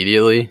do it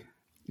immediately.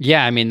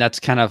 Yeah, I mean, that's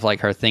kind of like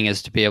her thing,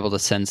 is to be able to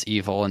sense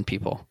evil in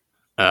people.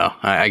 Oh,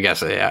 I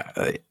guess, yeah.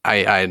 I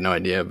had no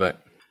idea,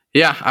 but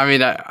yeah, I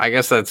mean, I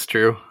guess that's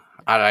true.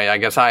 I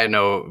guess I had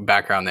no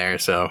background there,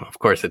 so of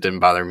course it didn't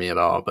bother me at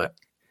all. But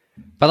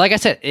like I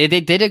said, they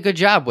did a good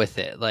job with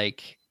it.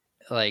 Like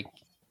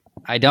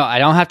I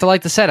don't have to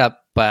like the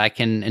setup, but I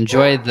can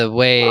enjoy the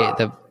way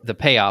the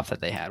payoff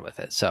that they had with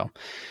it. So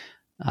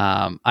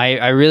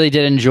I really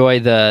did enjoy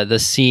the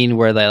scene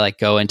where they like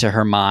go into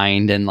her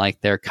mind and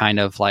like they're kind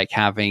of like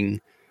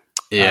having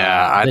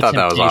I thought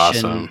that was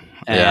awesome.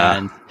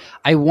 And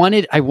I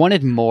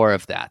wanted more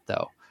of that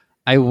though.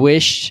 I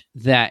wished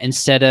that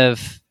instead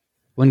of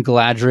when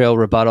Galadriel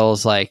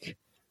rebuttals like,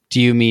 do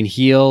you mean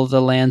heal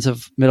the lands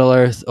of Middle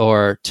Earth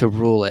or to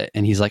rule it?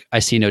 And he's like, I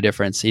see no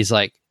difference. He's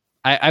like,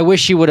 I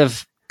wish he would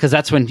have, because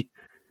that's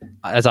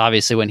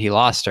obviously when he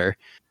lost her.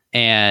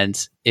 And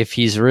if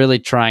he's really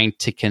trying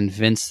to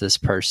convince this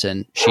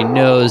person, she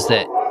knows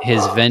that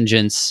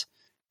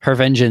her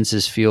vengeance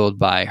is fueled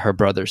by her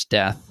brother's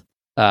death.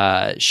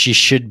 He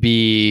should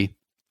be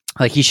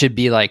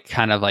like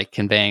kind of like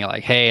conveying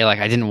like, hey, like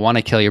I didn't want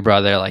to kill your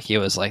brother. Like he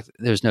was like,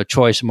 there's no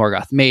choice.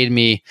 Morgoth made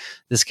me,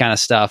 this kind of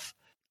stuff.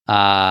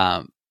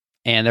 And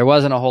there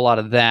wasn't a whole lot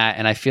of that.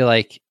 And I feel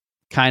like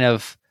kind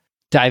of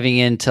diving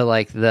into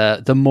like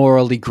the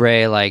morally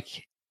gray,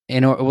 like,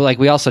 like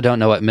we also don't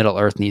know what Middle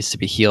Earth needs to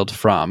be healed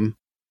from.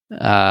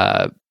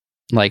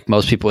 Like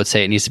most people would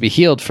say, it needs to be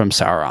healed from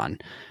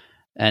Sauron,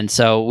 and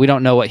so we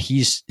don't know what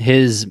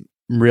his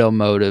real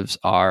motives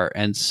are.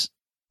 And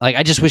like,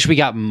 I just wish we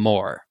got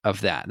more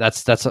of that.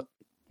 That's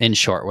in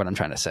short what I'm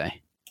trying to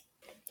say.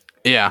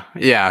 Yeah.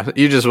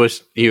 You just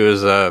wish he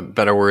was a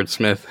better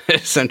wordsmith,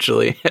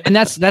 essentially. And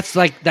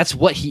that's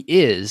what he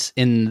is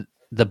in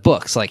the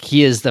books. Like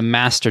he is the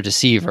master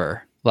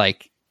deceiver.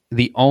 Like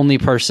the only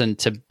person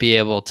to be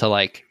able to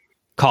like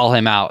call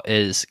him out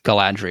is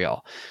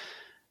Galadriel.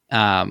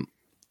 And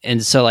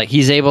so like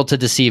he's able to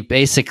deceive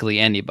basically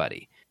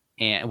anybody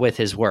and with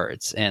his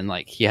words, and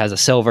like he has a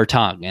silver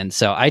tongue. And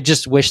so I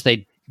just wish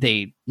they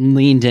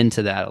leaned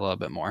into that a little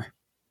bit more.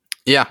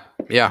 Yeah,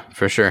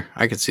 for sure.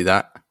 I could see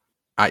that.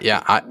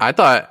 I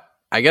thought,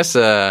 I guess,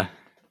 I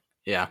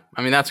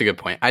mean, that's a good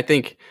point. I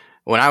think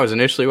when I was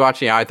initially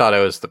watching, I thought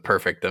it was the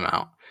perfect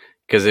amount,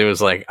 because it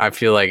was like, I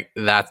feel like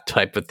that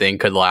type of thing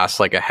could last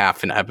like a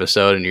half an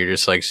episode and you're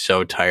just like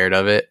so tired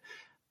of it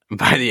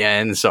by the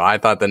end. So I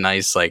thought the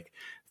nice like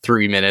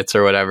 3 minutes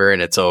or whatever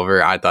and it's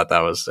over, I thought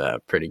that was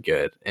pretty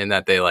good. And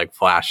that they like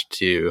flashed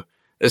to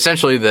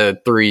essentially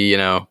the 3,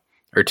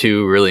 or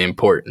 2 really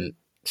important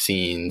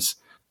scenes,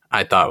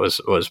 I thought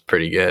was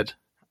pretty good.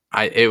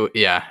 I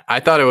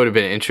thought it would have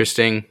been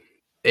interesting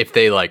if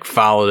they like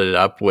followed it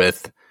up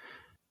with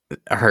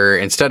her,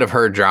 instead of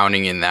her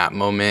drowning in that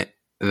moment,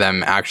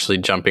 them actually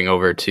jumping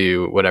over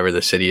to whatever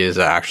the city is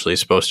that actually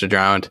supposed to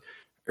drown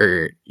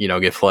or,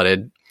 get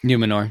flooded.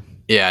 Numenor.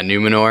 Yeah,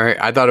 Numenor.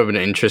 I thought it would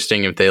have been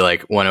interesting if they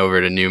like went over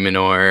to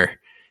Numenor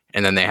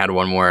and then they had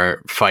one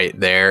more fight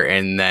there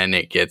and then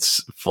it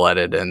gets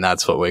flooded and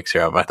that's what wakes her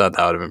up. I thought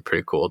that would have been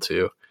pretty cool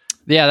too.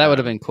 Yeah, that would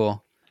have been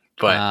cool.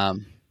 But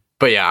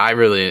yeah, I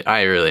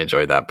really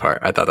enjoyed that part.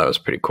 I thought that was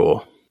pretty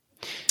cool.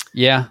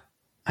 Yeah.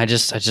 I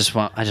just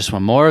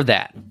want more of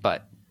that.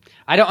 But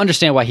I don't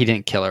understand why he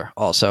didn't kill her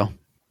also.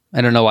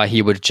 I don't know why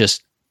he would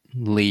just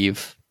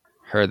leave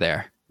her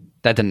there.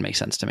 That didn't make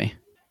sense to me.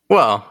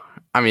 Well,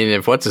 I mean,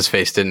 if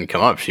what's-his-face didn't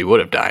come up, she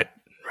would have died,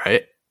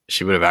 right?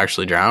 She would have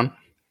actually drowned.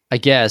 I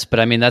guess, but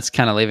I mean, that's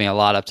kind of leaving a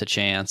lot up to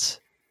chance.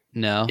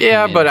 No?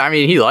 Yeah, I mean, but I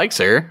mean, he likes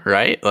her,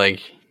 right?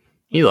 Like,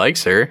 he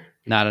likes her.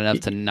 not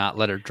enough to not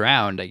let her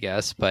drown, I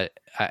guess. But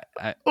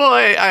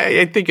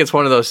I think it's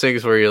one of those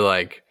things where you're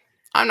like,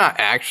 I'm not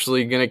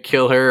actually going to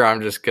kill her.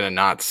 I'm just going to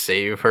not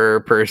save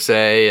her, per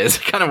se. It's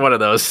kind of one of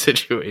those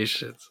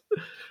situations.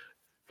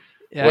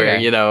 yeah, Where,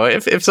 okay. you know,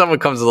 if someone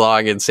comes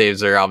along and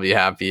saves her, I'll be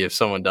happy. If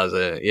someone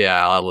doesn't,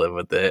 yeah, I'll live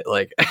with it.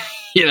 Like,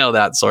 you know,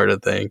 that sort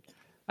of thing.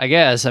 I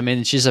guess. I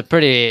mean, she's a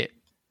pretty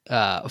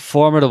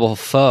formidable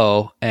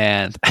foe,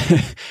 and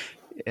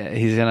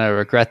he's gonna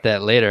regret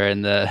that later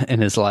in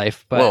his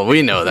life. But Well,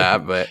 we know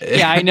that, but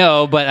yeah, I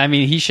know. But I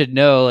mean, he should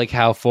know like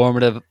how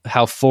formative.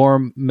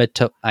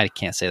 I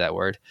can't say that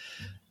word,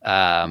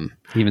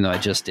 even though I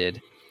just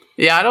did.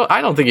 yeah,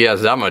 I don't think he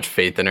has that much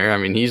faith in her. I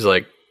mean, he's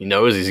like, he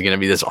knows he's gonna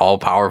be this all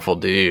powerful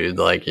dude.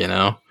 Like, you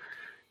know,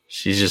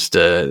 she's just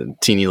a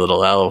teeny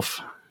little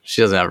elf.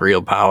 She doesn't have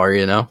real power,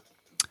 you know.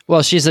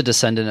 Well, she's a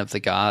descendant of the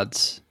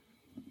gods.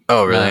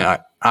 Oh, really? I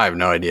have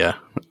no idea.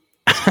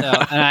 So,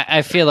 and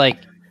I feel like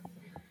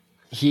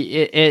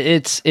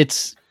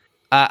it's.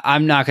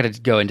 I'm not going to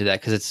go into that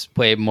because it's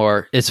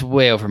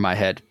way over my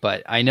head.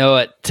 But I know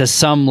it to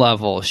some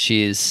level.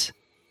 She's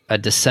a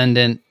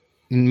descendant,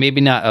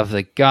 maybe not of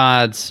the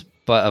gods,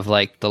 but of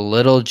like the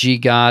little g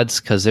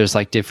gods, because there's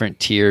like different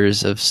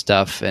tiers of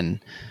stuff. And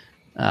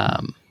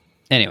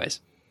anyways.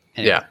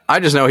 Yeah, I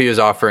just know he was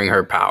offering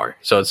her power,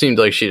 so it seemed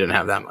like she didn't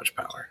have that much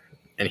power,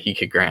 and he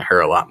could grant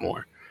her a lot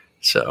more.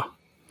 So,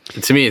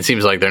 to me, it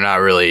seems like they're not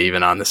really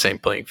even on the same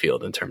playing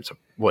field in terms of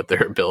what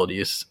their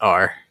abilities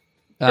are,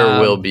 or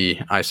will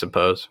be, I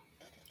suppose,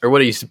 or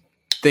what he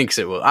thinks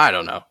it will. I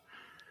don't know.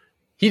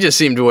 He just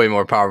seemed way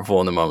more powerful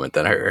in the moment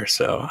than her,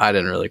 so I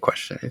didn't really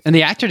question it. And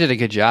the actor did a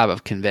good job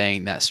of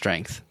conveying that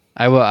strength.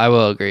 I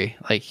will agree.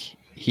 Like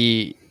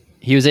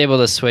he was able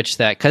to switch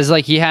that because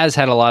like he has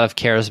had a lot of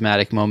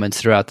charismatic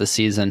moments throughout the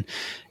season,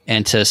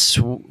 and to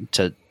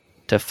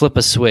flip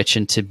a switch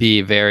and to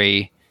be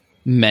very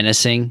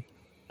menacing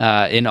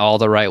in all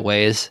the right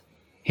ways,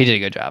 he did a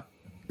good job.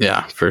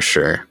 Yeah, for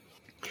sure.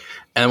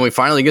 And we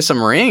finally get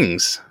some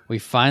rings. We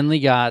finally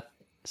got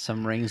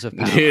some rings of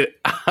power. Dude,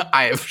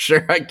 I am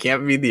sure I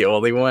can't be the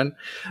only one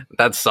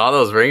that saw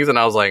those rings, and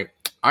I was like,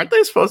 aren't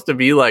they supposed to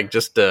be like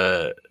just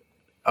a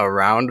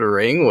round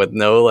ring with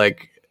no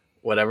like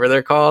whatever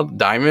they're called,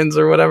 diamonds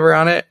or whatever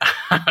on it?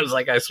 I was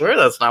like, I swear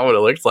that's not what it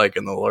looks like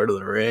in the Lord of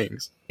the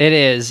Rings. It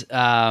is.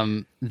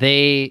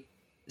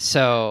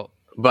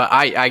 But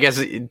I guess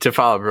to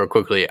follow up real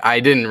quickly,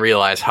 I didn't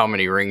realize how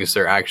many rings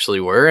there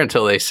actually were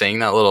until they sang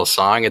that little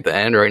song at the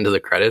end right into the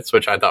credits,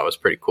 which I thought was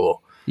pretty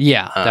cool.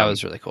 Yeah, that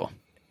was really cool.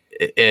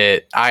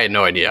 I had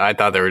no idea. I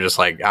thought there were just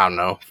like, I don't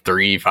know,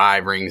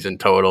 3-5 rings in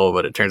total,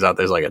 but it turns out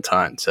there's like a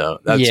ton. So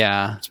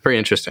it's pretty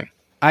interesting.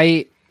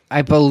 I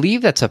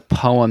believe that's a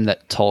poem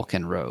that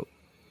Tolkien wrote.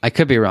 I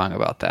could be wrong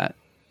about that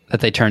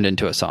they turned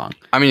into a song.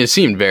 I mean, it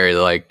seemed very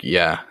like,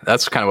 yeah,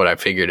 that's kind of what I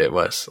figured it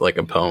was, like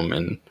a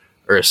poem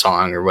or a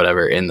song or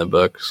whatever in the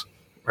books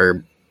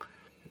or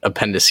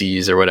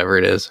appendices or whatever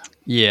it is.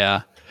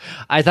 Yeah.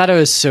 I thought it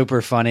was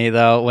super funny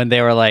though when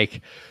they were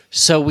like,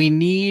 so we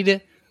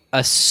need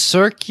a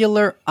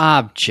circular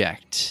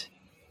object,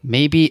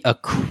 maybe a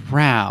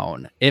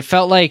crown. It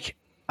felt like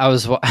I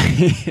was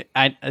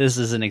this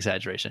is an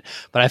exaggeration,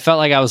 but I felt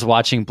like I was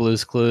watching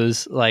Blue's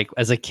Clues like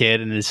as a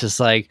kid, and it's just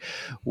like,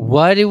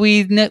 what do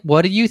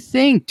you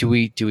think? Do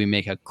we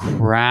make a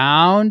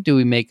crown? Do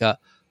we make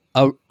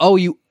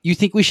you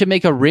think we should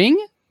make a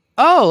ring?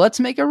 Oh, let's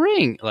make a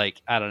ring. Like,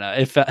 I don't know.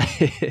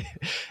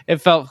 It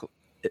felt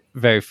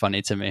very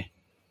funny to me.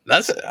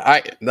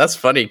 That's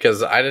funny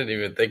because I didn't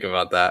even think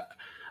about that.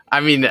 I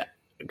mean,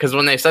 because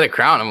when they said a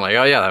crown, I'm like,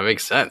 oh yeah, that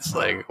makes sense.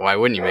 Like, why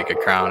wouldn't you make a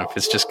crown if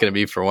it's just going to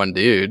be for one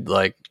dude?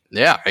 Like,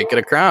 yeah, make it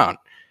a crown.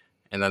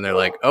 And then they're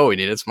like, oh, we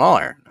need it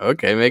smaller.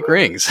 Okay, make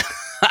rings.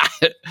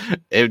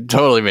 It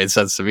totally made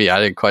sense to me.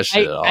 I didn't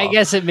question it at all. I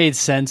guess it made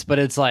sense, but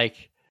it's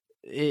like,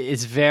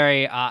 it's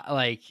very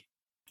like.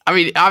 I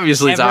mean,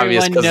 obviously it's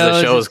obvious because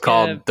the show is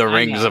called The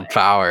Rings of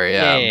Power.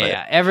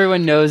 Yeah.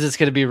 Everyone knows it's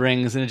going to be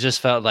rings, and it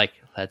just felt like,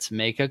 let's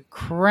make a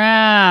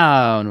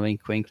crown.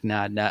 Wink, wink,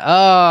 nod, nod.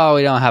 Oh,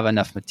 we don't have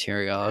enough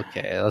material.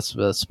 Okay, let's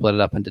split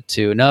it up into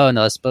 2. No,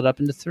 let's split it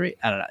up into 3.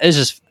 I don't know. It's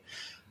just,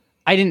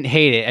 I didn't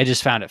hate it. I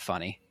just found it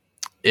funny.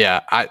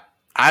 Yeah,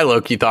 I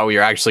low-key thought we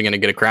were actually going to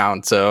get a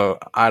crown, so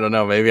I don't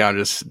know. Maybe I'm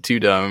just too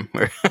dumb.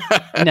 No,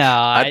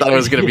 I thought it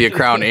was going to be a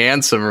crown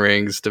and some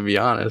rings, to be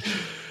honest.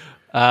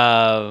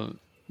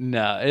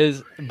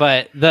 No,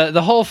 but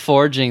the whole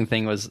forging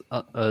thing was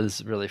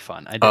really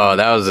fun.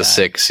 That was a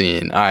sick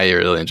scene. I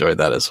really enjoyed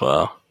that as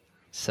well.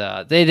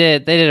 So they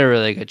did a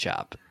really good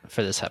job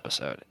for this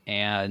episode.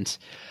 And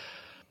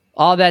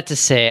all that to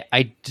say,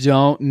 I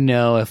don't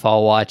know if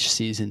I'll watch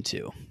season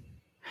 2.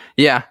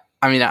 Yeah,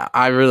 I mean,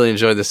 I really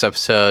enjoyed this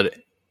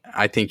episode.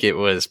 I think it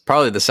was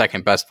probably the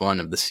second best one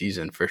of the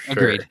season for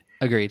sure.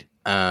 Agreed.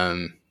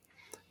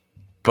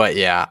 But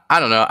yeah, I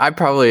don't know. I'll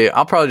probably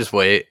just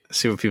wait,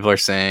 see what people are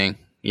saying.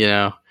 You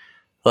know,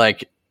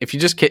 like if you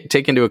just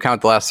take into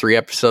account the last 3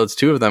 episodes,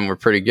 2 of them were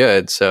pretty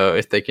good. So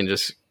if they can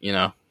just,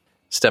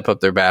 step up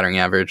their batting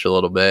average a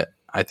little bit,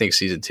 I think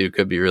season 2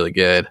 could be really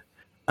good.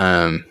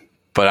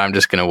 But I'm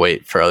just gonna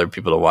wait for other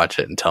people to watch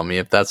it and tell me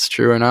if that's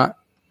true or not.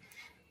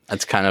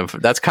 That's kind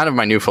of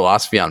my new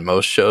philosophy on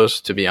most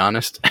shows, to be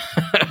honest.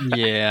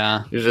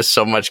 Yeah, there's just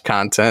so much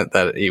content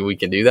that we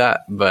can do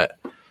that, but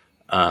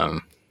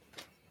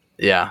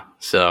yeah.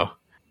 So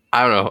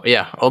I don't know.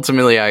 Yeah,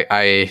 ultimately,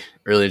 I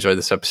really enjoyed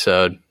this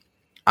episode.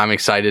 I'm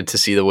excited to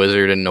see the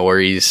Wizard and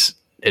Nori's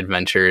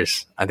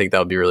adventures. I think that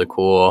would be really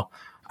cool.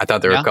 I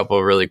thought there were a couple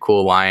of really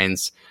cool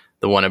lines.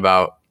 The one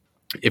about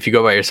if you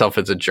go by yourself,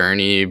 it's a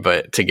journey,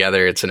 but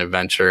together it's an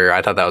adventure.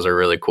 I thought that was a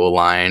really cool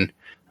line.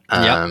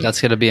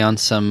 That's going to be on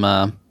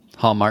some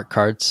Hallmark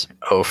cards.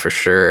 Oh, for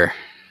sure.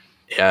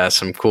 Yeah,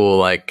 some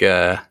cool,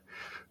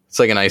 it's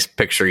like a nice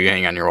picture you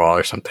hang on your wall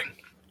or something.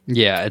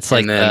 Yeah, it's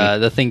like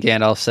the thing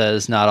Gandalf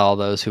says, not all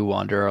those who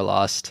wander are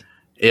lost.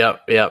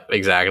 Yep,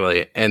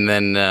 exactly. And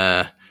then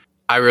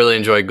I really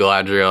enjoyed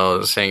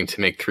Galadriel saying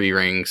to make 3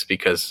 rings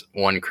because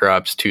 1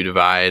 corrupts, 2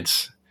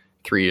 divides,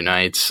 3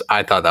 unites.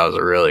 I thought that was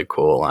a really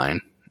cool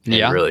line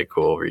and really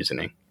cool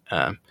reasoning.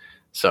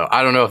 So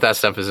I don't know if that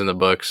stuff is in the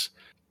books,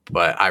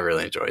 but I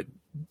really enjoyed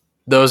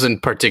those in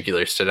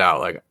particular stood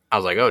out. Like I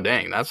was like, oh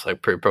dang, that's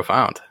like pretty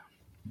profound.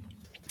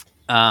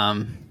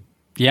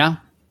 Yeah,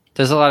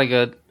 there's a lot of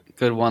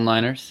good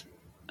one-liners.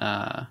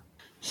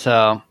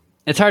 So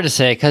it's hard to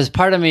say because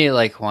part of me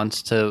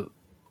wants to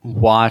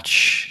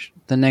watch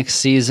the next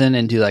season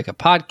and do like a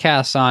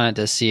podcast on it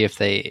to see if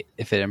it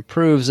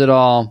improves at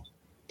all.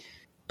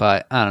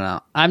 But I don't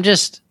know. I'm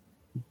just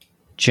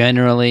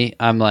generally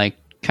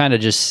kind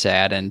of just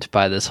saddened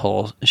by this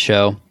whole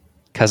show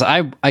because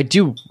I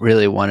did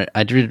really want it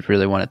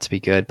to be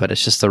good, but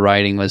it's just the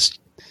writing was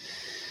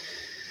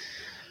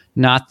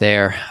not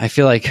there. I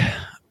feel like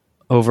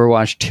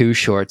Overwatch 2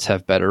 shorts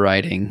have better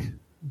writing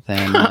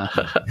than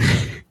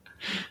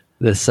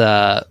this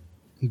 $1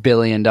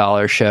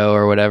 billion show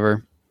or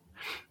whatever.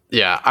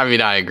 Yeah, I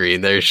mean, I agree.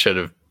 There should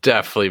have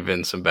definitely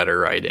been some better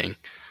writing.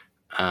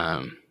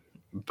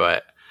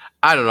 But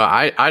I don't know.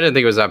 I didn't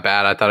think it was that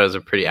bad. I thought it was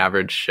a pretty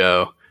average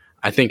show.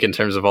 I think in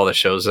terms of all the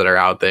shows that are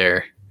out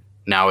there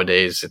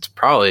nowadays, it's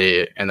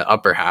probably in the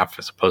upper half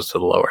as opposed to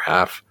the lower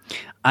half.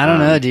 I don't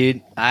know,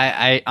 dude.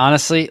 I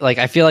honestly,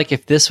 I feel like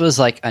if this was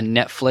like a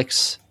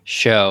Netflix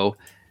show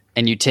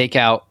and you take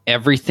out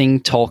everything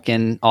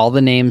Tolkien, all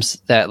the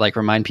names that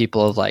remind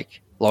people of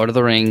Lord of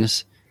the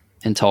Rings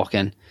and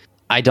Tolkien,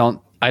 I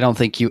don't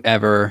think we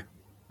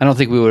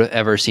would have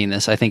ever seen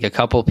this. I think a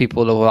couple of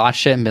people would have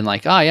watched it and been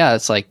like, oh yeah,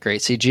 it's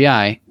great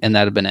CGI, and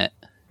that'd have been it.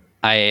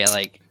 I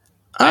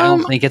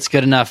don't think it's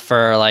good enough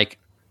for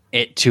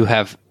it to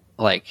have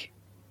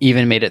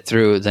even made it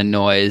through the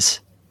noise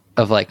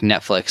of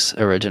Netflix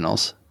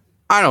originals.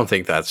 I don't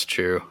think that's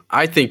true.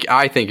 I think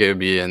it would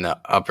be in the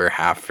upper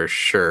half for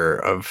sure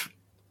of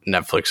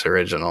Netflix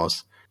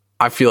originals.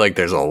 I feel like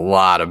there's a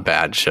lot of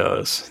bad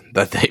shows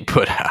that they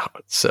put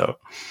out. So,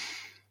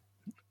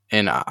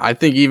 and I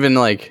think even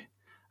I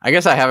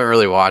guess I haven't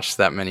really watched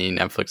that many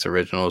Netflix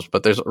originals,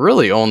 but there's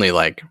really only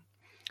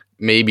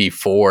maybe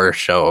 4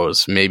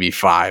 shows, maybe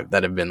 5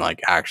 that have been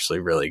actually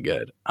really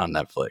good on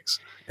Netflix.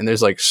 And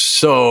there's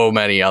so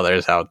many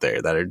others out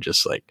there that are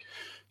just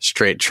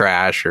straight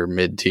trash or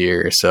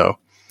mid-tier. So,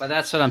 but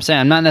that's what I'm saying.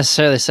 I'm not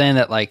necessarily saying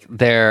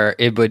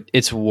that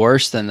it's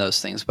worse than those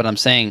things, but I'm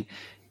saying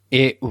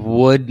it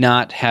would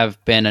not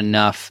have been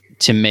enough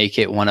to make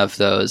it one of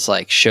those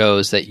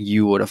shows that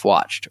you would have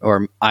watched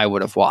or I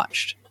would have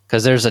watched.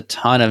 Because there's a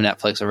ton of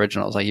Netflix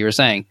originals, like you were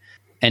saying,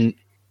 and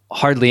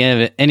hardly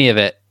any of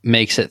it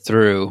makes it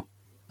through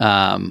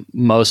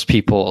most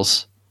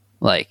people's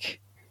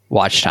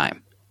watch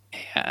time.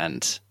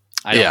 And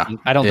I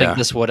don't think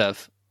this would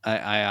have.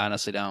 I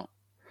honestly don't.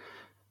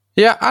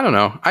 Yeah, I don't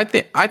know. I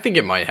think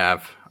it might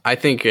have. I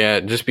think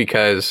just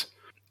because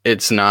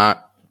it's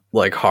not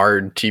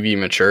hard TV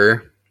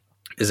mature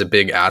is a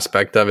big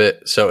aspect of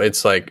it. So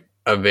it's a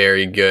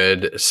very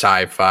good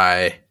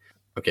sci-fi.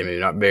 Okay, maybe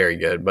not very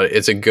good, but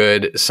it's a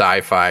good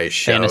sci-fi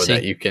show fantasy.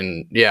 That you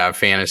can,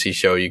 fantasy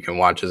show you can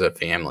watch as a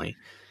family.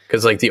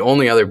 Because the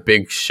only other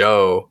big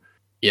show,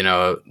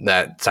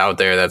 that's out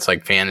there that's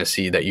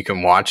fantasy that you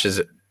can watch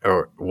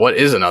or what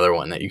is another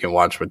one that you can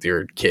watch with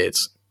your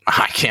kids?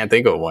 I can't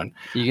think of one.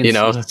 You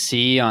can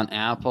see on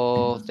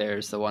Apple.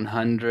 There's the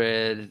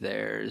 100.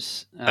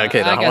 There's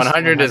okay. The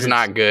 100 is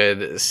not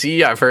good.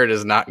 See, I've heard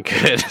is not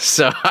good.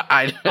 So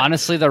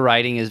honestly, the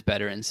writing is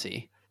better in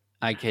C.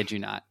 I kid you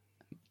not.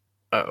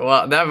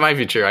 Well, that might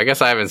be true. I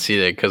guess I haven't seen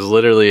it because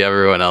literally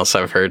everyone else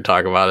I've heard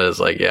talk about it is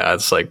like, yeah,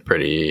 it's like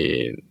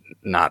pretty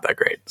not that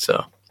great.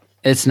 So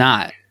It's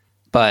not.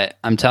 But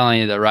I'm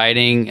telling you, the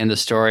writing and the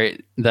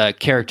story, the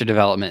character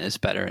development is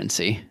better in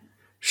C.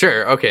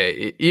 sure,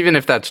 okay. Even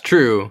if that's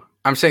true,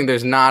 I'm saying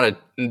there's not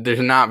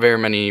very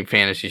many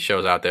fantasy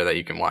shows out there that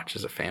you can watch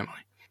as a family.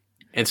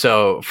 And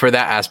so for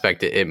that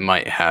aspect, it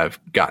might have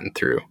gotten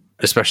through,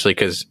 especially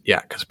because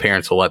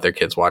parents will let their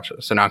kids watch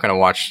it. So they're not going to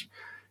watch,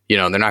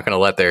 they're not going to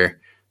let their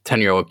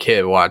 10-year-old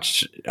kid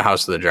watch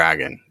House of the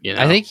Dragon.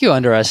 I think you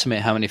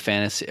underestimate how many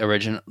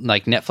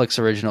Netflix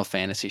original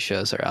fantasy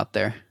shows are out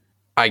there.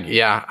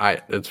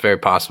 It's very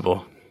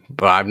possible,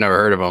 but I've never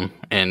heard of them.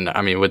 And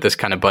I mean, with this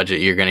kind of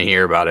budget, you're going to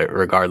hear about it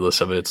regardless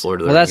of it's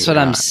Lord of the Rings. Well, that's what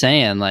I'm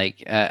saying.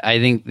 Like, I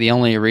think the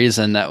only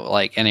reason that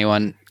like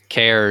anyone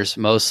cares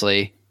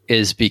mostly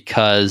is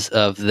because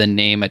of the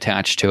name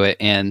attached to it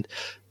and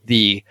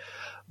the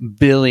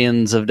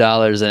billions of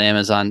dollars that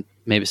Amazon,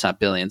 maybe it's not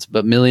billions,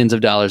 but millions of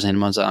dollars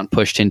Amazon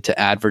pushed into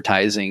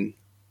advertising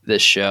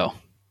this show.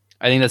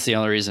 I think that's the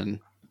only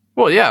reason.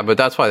 Well, yeah, but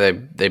that's why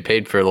they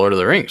paid for Lord of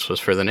the Rings, was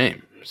for the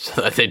name,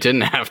 so that they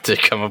didn't have to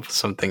come up with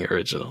something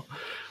original.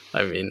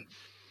 I mean,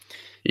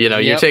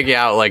 you're taking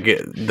out like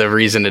the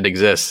reason it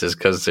exists is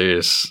because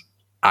there's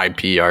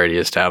IP already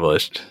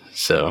established.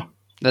 So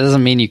that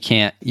doesn't mean you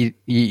can't.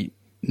 You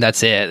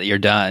that's it. You're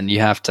done. You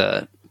have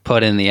to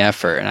put in the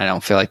effort, and I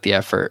don't feel like the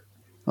effort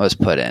was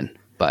put in.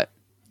 But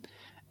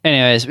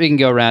anyways, we can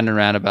go round and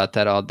round about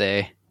that all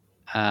day.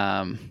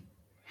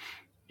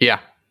 Yeah.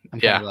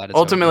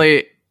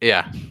 Ultimately,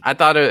 I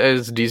thought it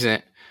was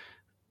decent.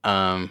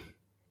 I'm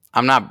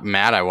not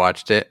mad I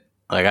watched it.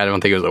 Like, I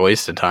don't think it was a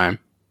waste of time.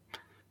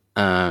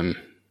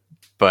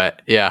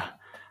 But yeah,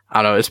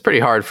 I don't know. It's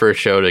pretty hard for a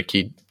show to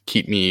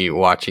keep me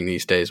watching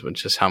these days with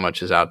just how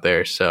much is out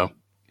there. So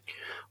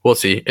we'll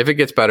see. If it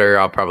gets better,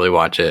 I'll probably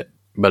watch it.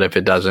 But if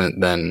it doesn't,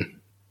 then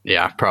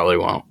yeah, probably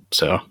won't.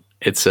 So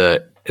it's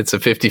a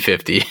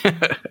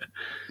 50-50.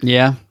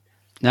 Yeah.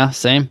 No,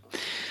 same.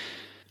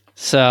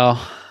 So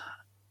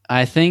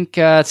I think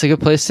it's a good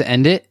place to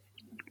end it.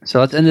 So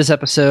let's end this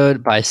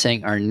episode by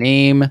saying our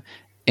name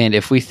and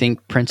if we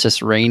think Princess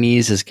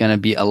Rhaenys is going to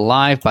be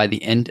alive by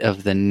the end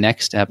of the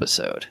next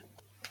episode.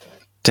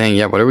 Dang,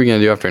 yeah. What are we going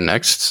to do after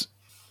next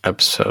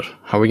episode?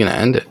 How are we going to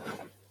end it?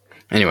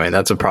 Anyway,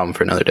 that's a problem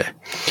for another day.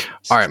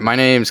 All right, my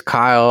name's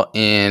Kyle,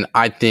 and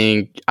I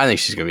think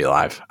she's going to be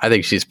alive. I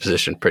think she's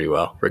positioned pretty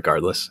well,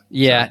 regardless.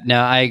 Yeah, so.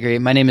 No, I agree.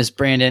 My name is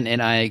Brandon,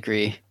 and I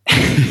agree.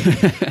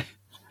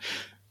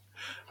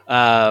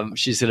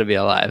 She's going to be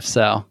alive,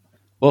 so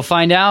we'll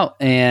find out.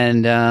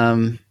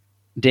 And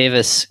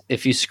Davis,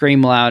 if you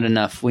scream loud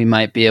enough, we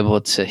might be able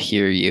to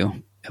hear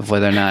you of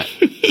whether or not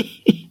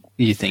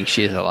you think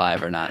she's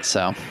alive or not.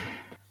 So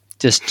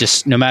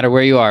just no matter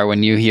where you are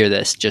when you hear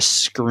this,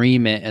 just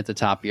scream it at the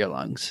top of your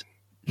lungs.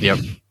 Yep.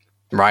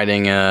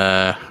 Riding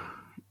a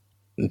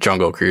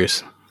Jungle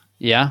Cruise.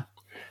 Yeah.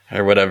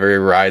 Or whatever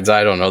rides.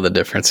 I don't know the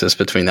differences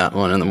between that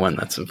one and the one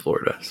that's in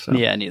Florida. So.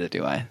 Yeah, neither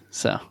do I.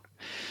 So,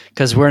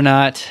 because we're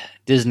not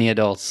Disney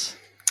adults.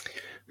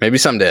 Maybe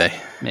someday.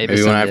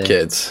 Maybe when I have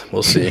kids.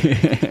 We'll see.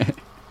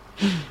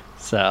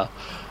 So, all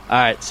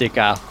right. See you,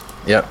 Kyle.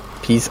 Yep.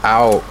 Peace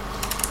out.